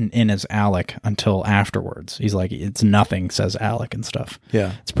 he's written in as Alec until afterwards. He's like, it's nothing, says Alec and stuff.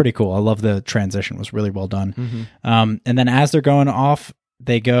 Yeah. It's pretty cool. I love the transition. It was really well done. And then as they're going off,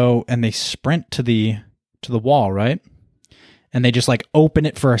 they go and they sprint to the wall, right? And they just like open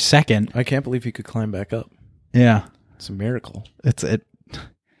it for a second. I can't believe he could climb back up. Yeah. It's a miracle. It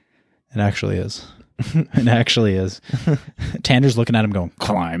actually is. It actually is. Tander's looking at him going,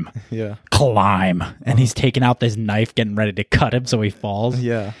 climb. Yeah. Climb. And he's taking out this knife, getting ready to cut him so he falls.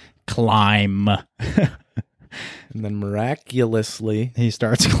 Yeah. Climb. And then miraculously, he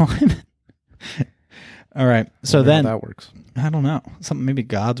starts climbing. All right. So then how that works. I don't know. Maybe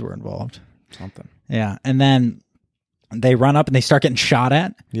gods were involved. Something. Yeah. And then they run up and they start getting shot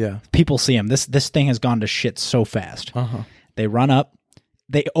at. Yeah. People see him. This thing has gone to shit so fast. They run up.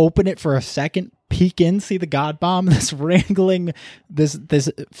 They open it for a second, peek in, see the God bomb, this wrangling, this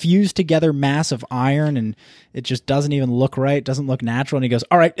fused together mass of iron, and it just doesn't even look right, doesn't look natural. And he goes,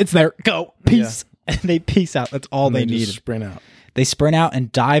 all right, it's there. Go. Peace. Yeah. And they peace out. That's all they needed. Sprint out. They sprint out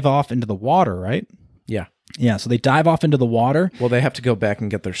and dive off into the water, right? Yeah. Yeah, so they dive off into the water. Well, they have to go back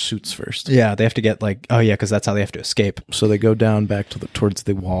and get their suits first. Yeah, they have to get because that's how they have to escape. So they go down back towards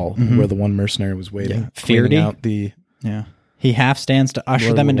the wall where the one mercenary was waiting. Yeah. Feardy. Out the He half stands to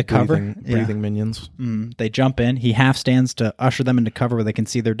usher them into cover. Breathing minions. They jump in. He half stands to usher them into cover where they can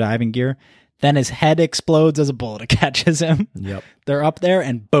see their diving gear. Then his head explodes as a bullet catches him. Yep. They're up there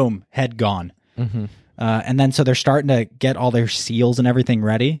and boom, head gone. And then so they're starting to get all their seals and everything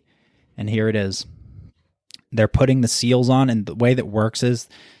ready. And here it is. They're putting the seals on, and the way that works is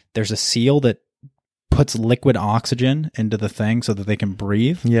there's a seal that puts liquid oxygen into the thing so that they can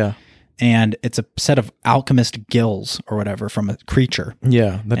breathe. Yeah. And it's a set of alchemist gills or whatever from a creature.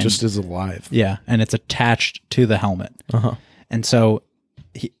 Yeah, that just is alive. Yeah, and it's attached to the helmet. And so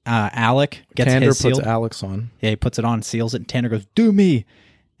Alec gets Tander his seal. puts Alex on. Yeah, he puts it on, seals it, and Tander goes, do me.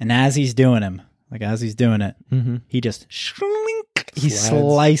 And as he's doing it, he just he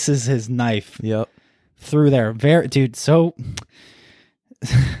slices his knife through there. Dude,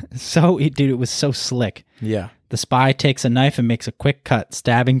 it was so slick. Yeah. The spy takes a knife and makes a quick cut,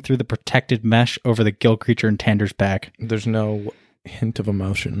 stabbing through the protected mesh over the gill creature in Tander's back. There's no hint of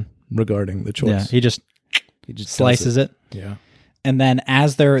emotion regarding the choice. Yeah, he just slices it. Yeah. And then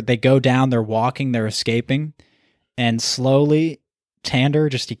as they go down, they're walking, they're escaping, and slowly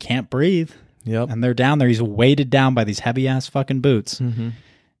Tander he can't breathe. Yep. And they're down there. He's weighted down by these heavy ass fucking boots.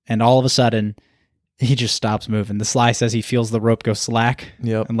 And all of a sudden, he just stops moving. The Sly says he feels the rope go slack.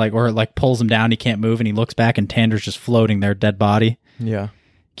 Yep. And or pulls him down. He can't move, and he looks back, and Tander's just floating there, dead body. Yeah.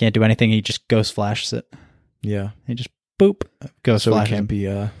 Can't do anything. He just ghost flashes it. Yeah. He just boop ghost flashes. So he can't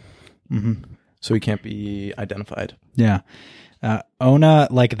be. So he can't be identified. Yeah. Ona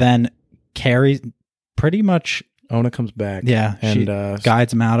then carries pretty much. Ona comes back. Yeah. And she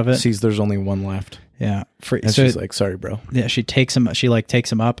guides him out of it. Sees there's only one left. Yeah. And she's like, sorry, bro. Yeah. She takes him. She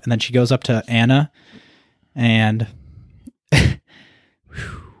takes him up, and then she goes up to Anna, and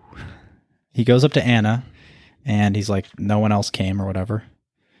he goes up to Anna, and he's like, no one else came or whatever.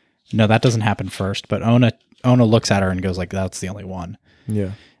 No, that doesn't happen first. But Ona looks at her and goes like, that's the only one.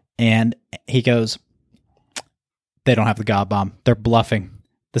 Yeah. And he goes, they don't have the God bomb. They're bluffing.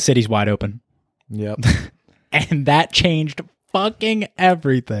 The city's wide open. Yep. And that changed fucking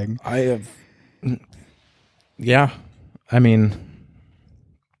everything. Yeah. I mean,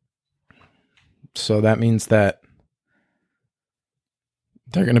 so that means that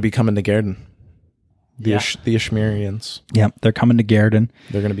they're going to be coming to Garden. The Ishmirians. Yep, they're coming to Garden.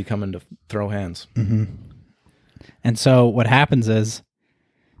 They're going to be coming to throw hands. Mm-hmm. And so what happens is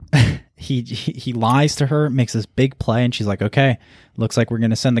he lies to her, makes this big play, and she's like, okay, looks like we're going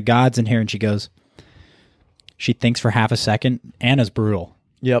to send the gods in here. And she thinks for half a second. Anna's brutal.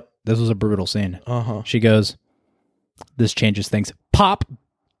 Yep. This was a brutal scene. Uh-huh. She goes, this changes things. Pop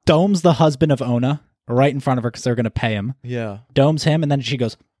domes the husband of Ona right in front of her because they're going to pay him. Yeah. Domes him, and then she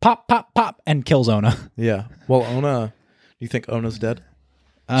goes, pop, pop, pop, and kills Ona. Yeah. Well, Ona, you think Ona's dead?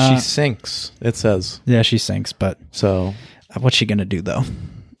 She sinks, it says. Yeah, she sinks, but so what's she going to do, though?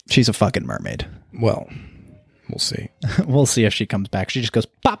 She's a fucking mermaid. Well, we'll see. We'll see if she comes back. She just goes,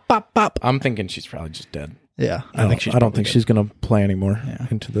 pop, pop, pop. I'm thinking she's probably just dead. Yeah. I don't think she's going to play anymore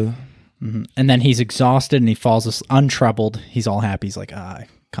into the... Mm-hmm. And then he's exhausted and he falls untroubled. He's all happy. He's like, I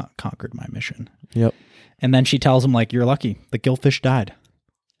conquered my mission. Yep. And then she tells him, like, you're lucky. The gillfish died.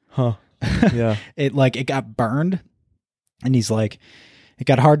 Huh. Yeah. It got burned. And he's like, it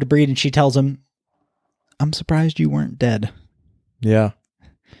got hard to breathe. And she tells him, I'm surprised you weren't dead. Yeah.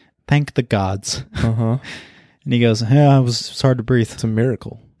 Thank the gods. Uh-huh. And he goes, yeah, it was hard to breathe. It's a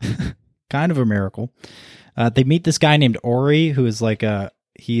miracle. Kind of a miracle. They meet this guy named Ori, who is like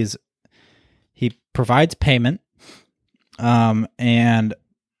he provides payment. And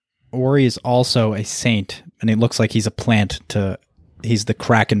Ori is also a saint, and it looks like he's he's the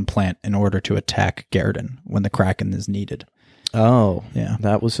Kraken plant in order to attack Garden when the Kraken is needed. Oh, yeah.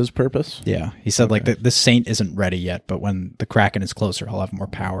 That was his purpose? Yeah. He said like this saint isn't ready yet, but when the Kraken is closer, he'll have more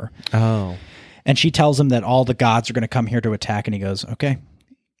power. Oh. And she tells him that all the gods are going to come here to attack, and he goes, okay,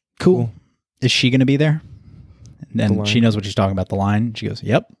 cool. Is she going to be there? And then she knows what she's talking about, the line. She goes,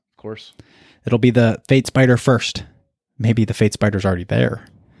 yep. Of course. It'll be the Fate Spider first. Maybe the Fate Spider's already there.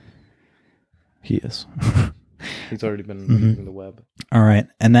 He is. He's already been moving the web. All right.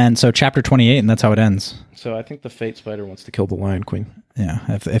 And then, so chapter 28, and that's how it ends. So I think the Fate Spider wants to kill the Lion Queen. Yeah.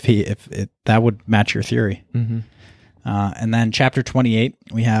 If that would match your theory. Mm-hmm. And then chapter 28,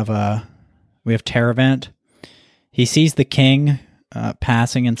 we have Teravant. He sees the king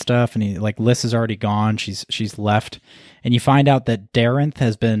passing and stuff, and Lys is already gone. She's left. And you find out that Darenth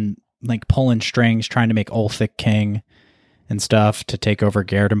has been like pulling strings, trying to make Ulthik king and stuff to take over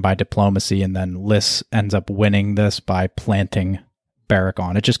Garden by diplomacy, and then Lys ends up winning this by planting Barrack.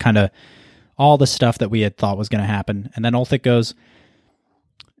 It just kind of all the stuff that we had thought was going to happen. And then Ulthik goes,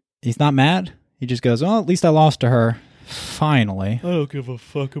 he's not mad. He just goes, oh, at least I lost to her. Finally. I don't give a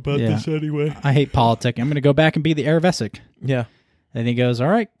fuck about this anyway. I hate politics. I'm going to go back and be the heir of Essek. Yeah. And he goes, all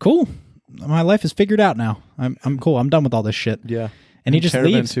right, cool. My life is figured out now. I'm cool. I'm done with all this shit. Yeah. And he just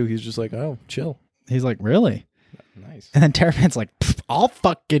leaves. Too, he's just like, oh, chill. He's like, really? Nice. And then Teravant's like, I'll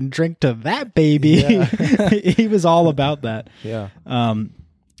fucking drink to that, baby. Yeah. He was all about that. Yeah.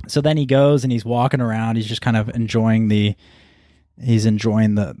 So then he goes and he's walking around. He's just kind of enjoying the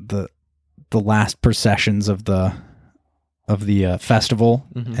last processions of the festival.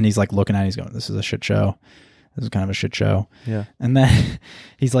 Mm-hmm. And he's like looking at it. He's going, this is a shit show. This is kind of a shit show. Yeah. And then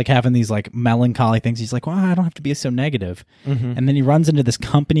he's like having these like melancholy things. He's like, well, I don't have to be so negative. Mm-hmm. And then he runs into this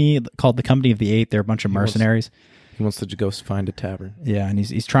company called the Company of the Eight. They're a bunch of mercenaries. He wants to go find a tavern. Yeah. And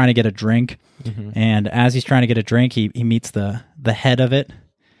he's trying to get a drink. Mm-hmm. And as he's trying to get a drink, he meets the head of it.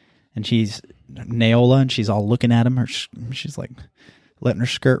 And she's Naola, and she's all looking at him. She's like letting her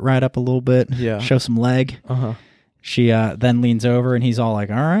skirt ride up a little bit. Yeah. Show some leg. Uh-huh. She then leans over, and he's all like,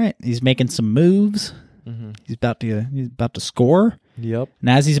 all right. He's making some moves. Mm-hmm. He's about to score. Yep. And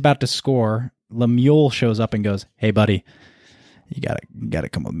as he's about to score, Lemuel shows up and goes, "Hey, buddy, you gotta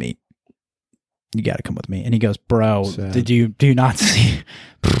come with me. You gotta come with me." And he goes, "Bro, Sad. do you not see,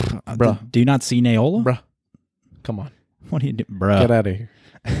 bro? Do you not see Naola, bro? Come on, what are you doing, bro? Get out of here,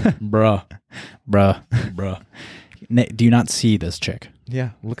 bro. Do you not see this chick?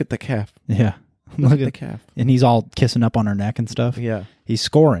 Yeah, look at the calf. Yeah." Look at the calf. And he's all kissing up on her neck and stuff. Yeah. He's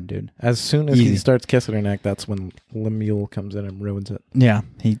scoring, dude. As soon as he starts kissing her neck, that's when Lemuel comes in and ruins it. Yeah.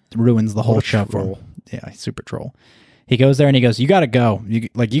 He ruins the whole show for him. Yeah, he's super troll. He goes there and he goes, you got to go.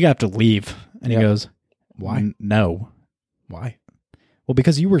 You have to leave. And he goes, why? No. Why? Well,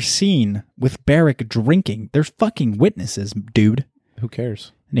 because you were seen with Barrack drinking. There's fucking witnesses, dude. Who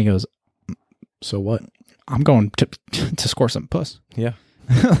cares? And he goes, so what? I'm going to score some puss. Yeah.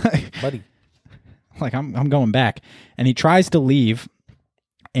 Buddy. Like, I'm going back. And he tries to leave.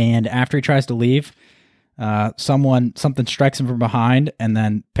 And after he tries to leave, Something strikes him from behind and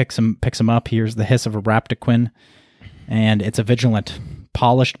then picks him up. Here's the hiss of a raptiquin, and it's a vigilant,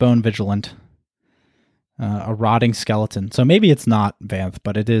 polished bone vigilant, a rotting skeleton. So maybe it's not Vanth,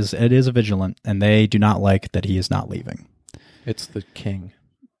 but it is a vigilant, and they do not like that he is not leaving. It's the king.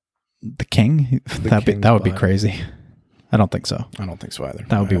 The king? That would be crazy. I don't think so. I don't think so either.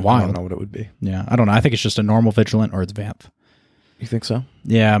 That would be wild. I don't know what it would be. Yeah, I don't know. I think it's just a normal vigilant or it's Vanth. You think so?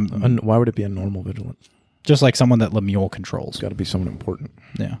 Yeah. Why would it be a normal vigilant? Just like someone that Lemuel controls. It's got to be someone important.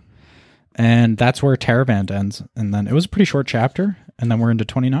 Yeah. And that's where Terravand ends. And then it was a pretty short chapter, and then we're into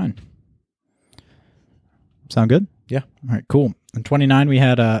 29. Sound good? Yeah. All right, cool. In 29, we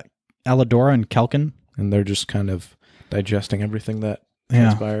had Elidora and Kelkin. And they're just kind of digesting everything that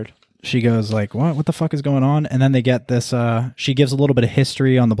transpired. She goes like, what the fuck is going on? And then they get this, she gives a little bit of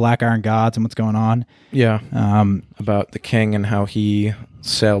history on the Black Iron Gods and what's going on. Yeah. About the king and how he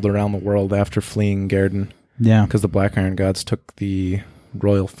sailed around the world after fleeing Garden. Yeah. Because the Black Iron Gods took the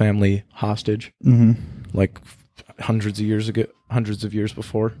royal family hostage. Like hundreds of years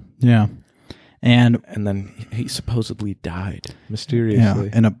before. Yeah. And then he supposedly died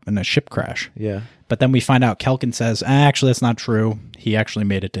mysteriously. Yeah, in a ship crash. Yeah. But then we find out Kelkin says, actually, that's not true. He actually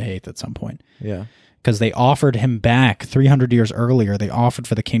made it to Haith at some point. Yeah. Because they offered him back 300 years earlier. They offered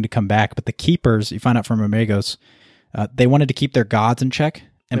for the king to come back. But the keepers, you find out from Amagos, they wanted to keep their gods in check.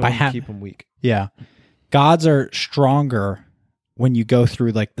 And they keep them weak. Yeah. Gods are stronger when you go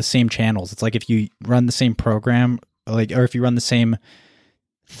through like the same channels. It's like if you run the same program, or if you run the same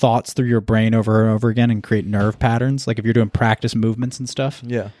thoughts through your brain over and over again and create nerve patterns. Like if you're doing practice movements and stuff.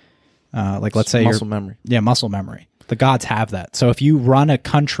 Yeah. Like let's say muscle memory. Yeah, muscle memory. The gods have that. So if you run a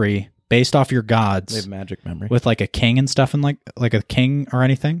country based off your gods, they have magic memory with like a king and stuff, and like a king or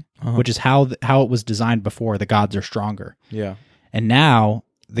anything, which is how it was designed before. The gods are stronger. Yeah. And now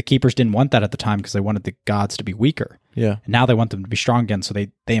the keepers didn't want that at the time because they wanted the gods to be weaker. Yeah. And now they want them to be strong again. So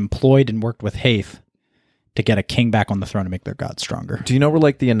they employed and worked with Haith to get a king back on the throne to make their gods stronger. Do you know where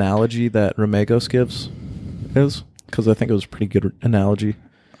like the analogy that Ramagos gives is? Because I think it was a pretty good analogy.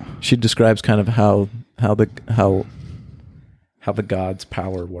 She describes kind of how the god's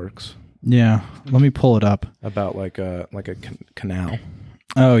power works. Yeah, let me pull it up. About like a canal.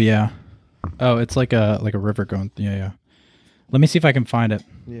 Oh yeah. Oh, it's like a river going. Yeah. Let me see if I can find it.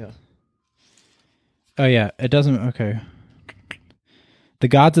 Yeah. Oh yeah, it doesn't. Okay. The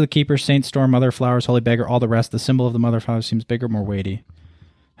gods of the keepers, Saint Storm, Mother Flowers, Holy Beggar, all the rest, the symbol of the Mother Flowers seems bigger, more weighty.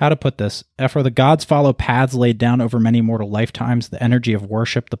 How to put this? For the gods follow paths laid down over many mortal lifetimes. The energy of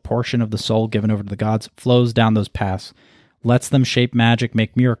worship, the portion of the soul given over to the gods, flows down those paths, lets them shape magic,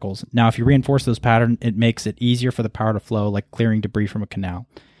 make miracles. Now, if you reinforce those patterns, it makes it easier for the power to flow, like clearing debris from a canal.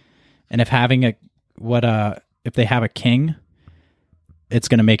 And if they have a king, it's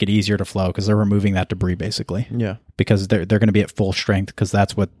going to make it easier to flow because they're removing that debris, basically. Yeah. Because they're going to be at full strength because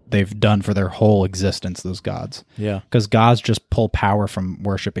that's what they've done for their whole existence, those gods. Yeah. Because gods just pull power from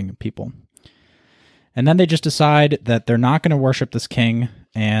worshiping people. And then they just decide that they're not going to worship this king,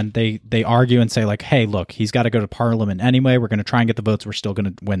 and they argue and say, like, hey, look, he's got to go to Parliament anyway. We're going to try and get the votes. We're still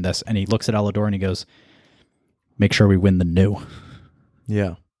going to win this. And he looks at Elidor and he goes, make sure we win the new.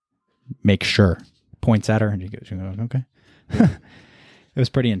 Yeah. Make sure. Points at her, and she goes, okay. Yeah. It was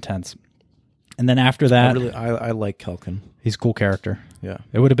pretty intense. And then after that... I like Kelkin. He's a cool character. Yeah.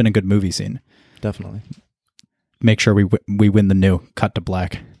 It would have been a good movie scene. Definitely. Make sure we win the new. Cut to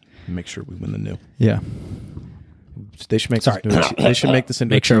black. Make sure we win the new. Yeah. They should make they should make this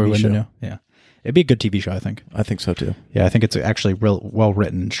into make a TV sure we win show. the new. Yeah. It'd be a good TV show, I think. I think so, too. Yeah, I think it's actually real well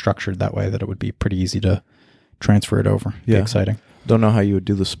written and structured that way that it would be pretty easy to transfer it over. Yeah. Be exciting. Don't know how you would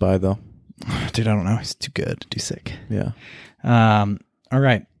do the spy, though. Dude, I don't know. He's too good. Too sick. Yeah. All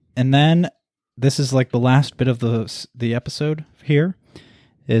right. And then this is like the last bit of the episode here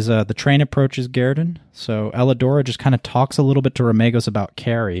is the train approaches Garden. So Elidora just kind of talks a little bit to Ramagos about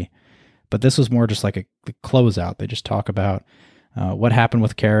Carrie, but this was more just like a closeout. They just talk about what happened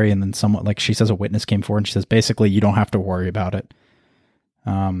with Carrie, and then someone, like she says, a witness came forward and she says, basically, you don't have to worry about it.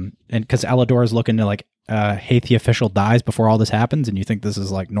 And because Elidora is looking to like Haith the official dies before all this happens, and you think this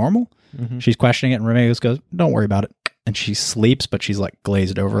is like normal. Mm-hmm. She's questioning it, and Ramagos goes, don't worry about it. And she sleeps, but she's like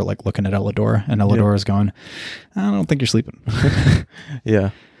glazed over, like looking at Elidora, and Elidora's going, I don't think you're sleeping.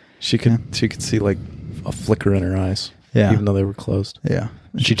 Yeah. She could see like a flicker in her eyes. Yeah. Even though they were closed. Yeah.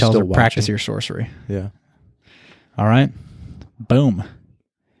 And she tells her, practice your sorcery. Yeah. All right. Boom.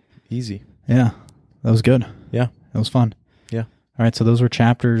 Easy. Yeah. That was good. Yeah. It was fun. Yeah. All right. So those were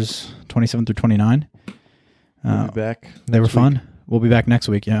chapters 27 through 29. We'll be back. They were fun. We'll be back next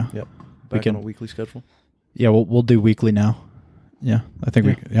week. Yeah. Yep. Back on a weekly schedule. Yeah, we'll do weekly now. Yeah, I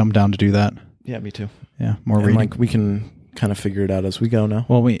think I'm down to do that. Yeah, me too. Yeah, more and reading. like we can kind of figure it out as we go now.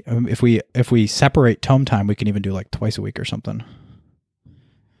 Well, if we separate tome time, we can even do like twice a week or something.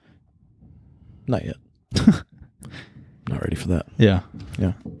 Not yet. Not ready for that. Yeah.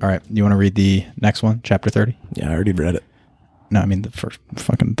 Yeah. All right. You want to read the next one, chapter 30? Yeah, I already read it. No, I mean the first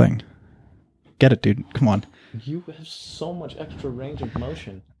fucking thing. Get it, dude. Come on. You have so much extra range of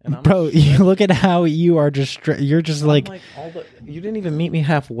motion. And I'm Bro, you look at how you are just... You're just like you didn't even meet me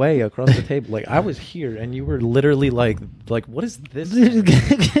halfway across the table. Like, I was here, and you were literally like, what is this? Dude,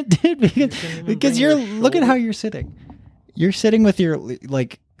 because you're... Look at how you're sitting. You're sitting with your,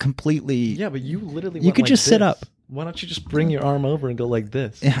 like, completely... Yeah, but you literally You could just sit up. Why don't you just bring your arm over and go like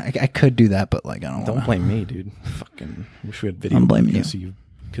this? Yeah, I could do that, but, like, I don't Don't blame me, dude. Fucking wish we had video. I'm blaming you. So you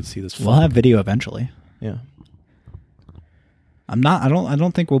could see this. We'll have video eventually. Yeah. I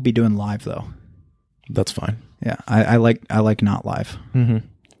don't think we'll be doing live though. That's fine. Yeah, I like not live. Mm-hmm.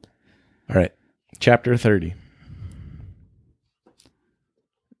 All right, chapter 30.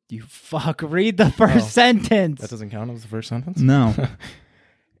 You read the first sentence. That doesn't count as the first sentence? No.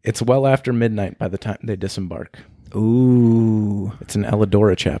 It's well after midnight by the time they disembark. Ooh. It's an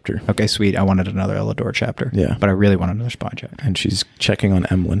Elidora chapter. Okay, sweet. I wanted another Elidora chapter. Yeah. But I really want another spy chapter. And she's checking on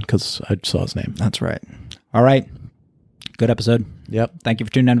Emlyn because I saw his name. That's right. All right. Good episode. Yep. Thank you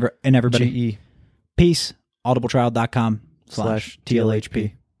for tuning in, everybody. GE. Peace.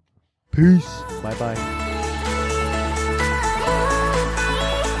 audibletrial.com/TLHP. Peace. Bye-bye.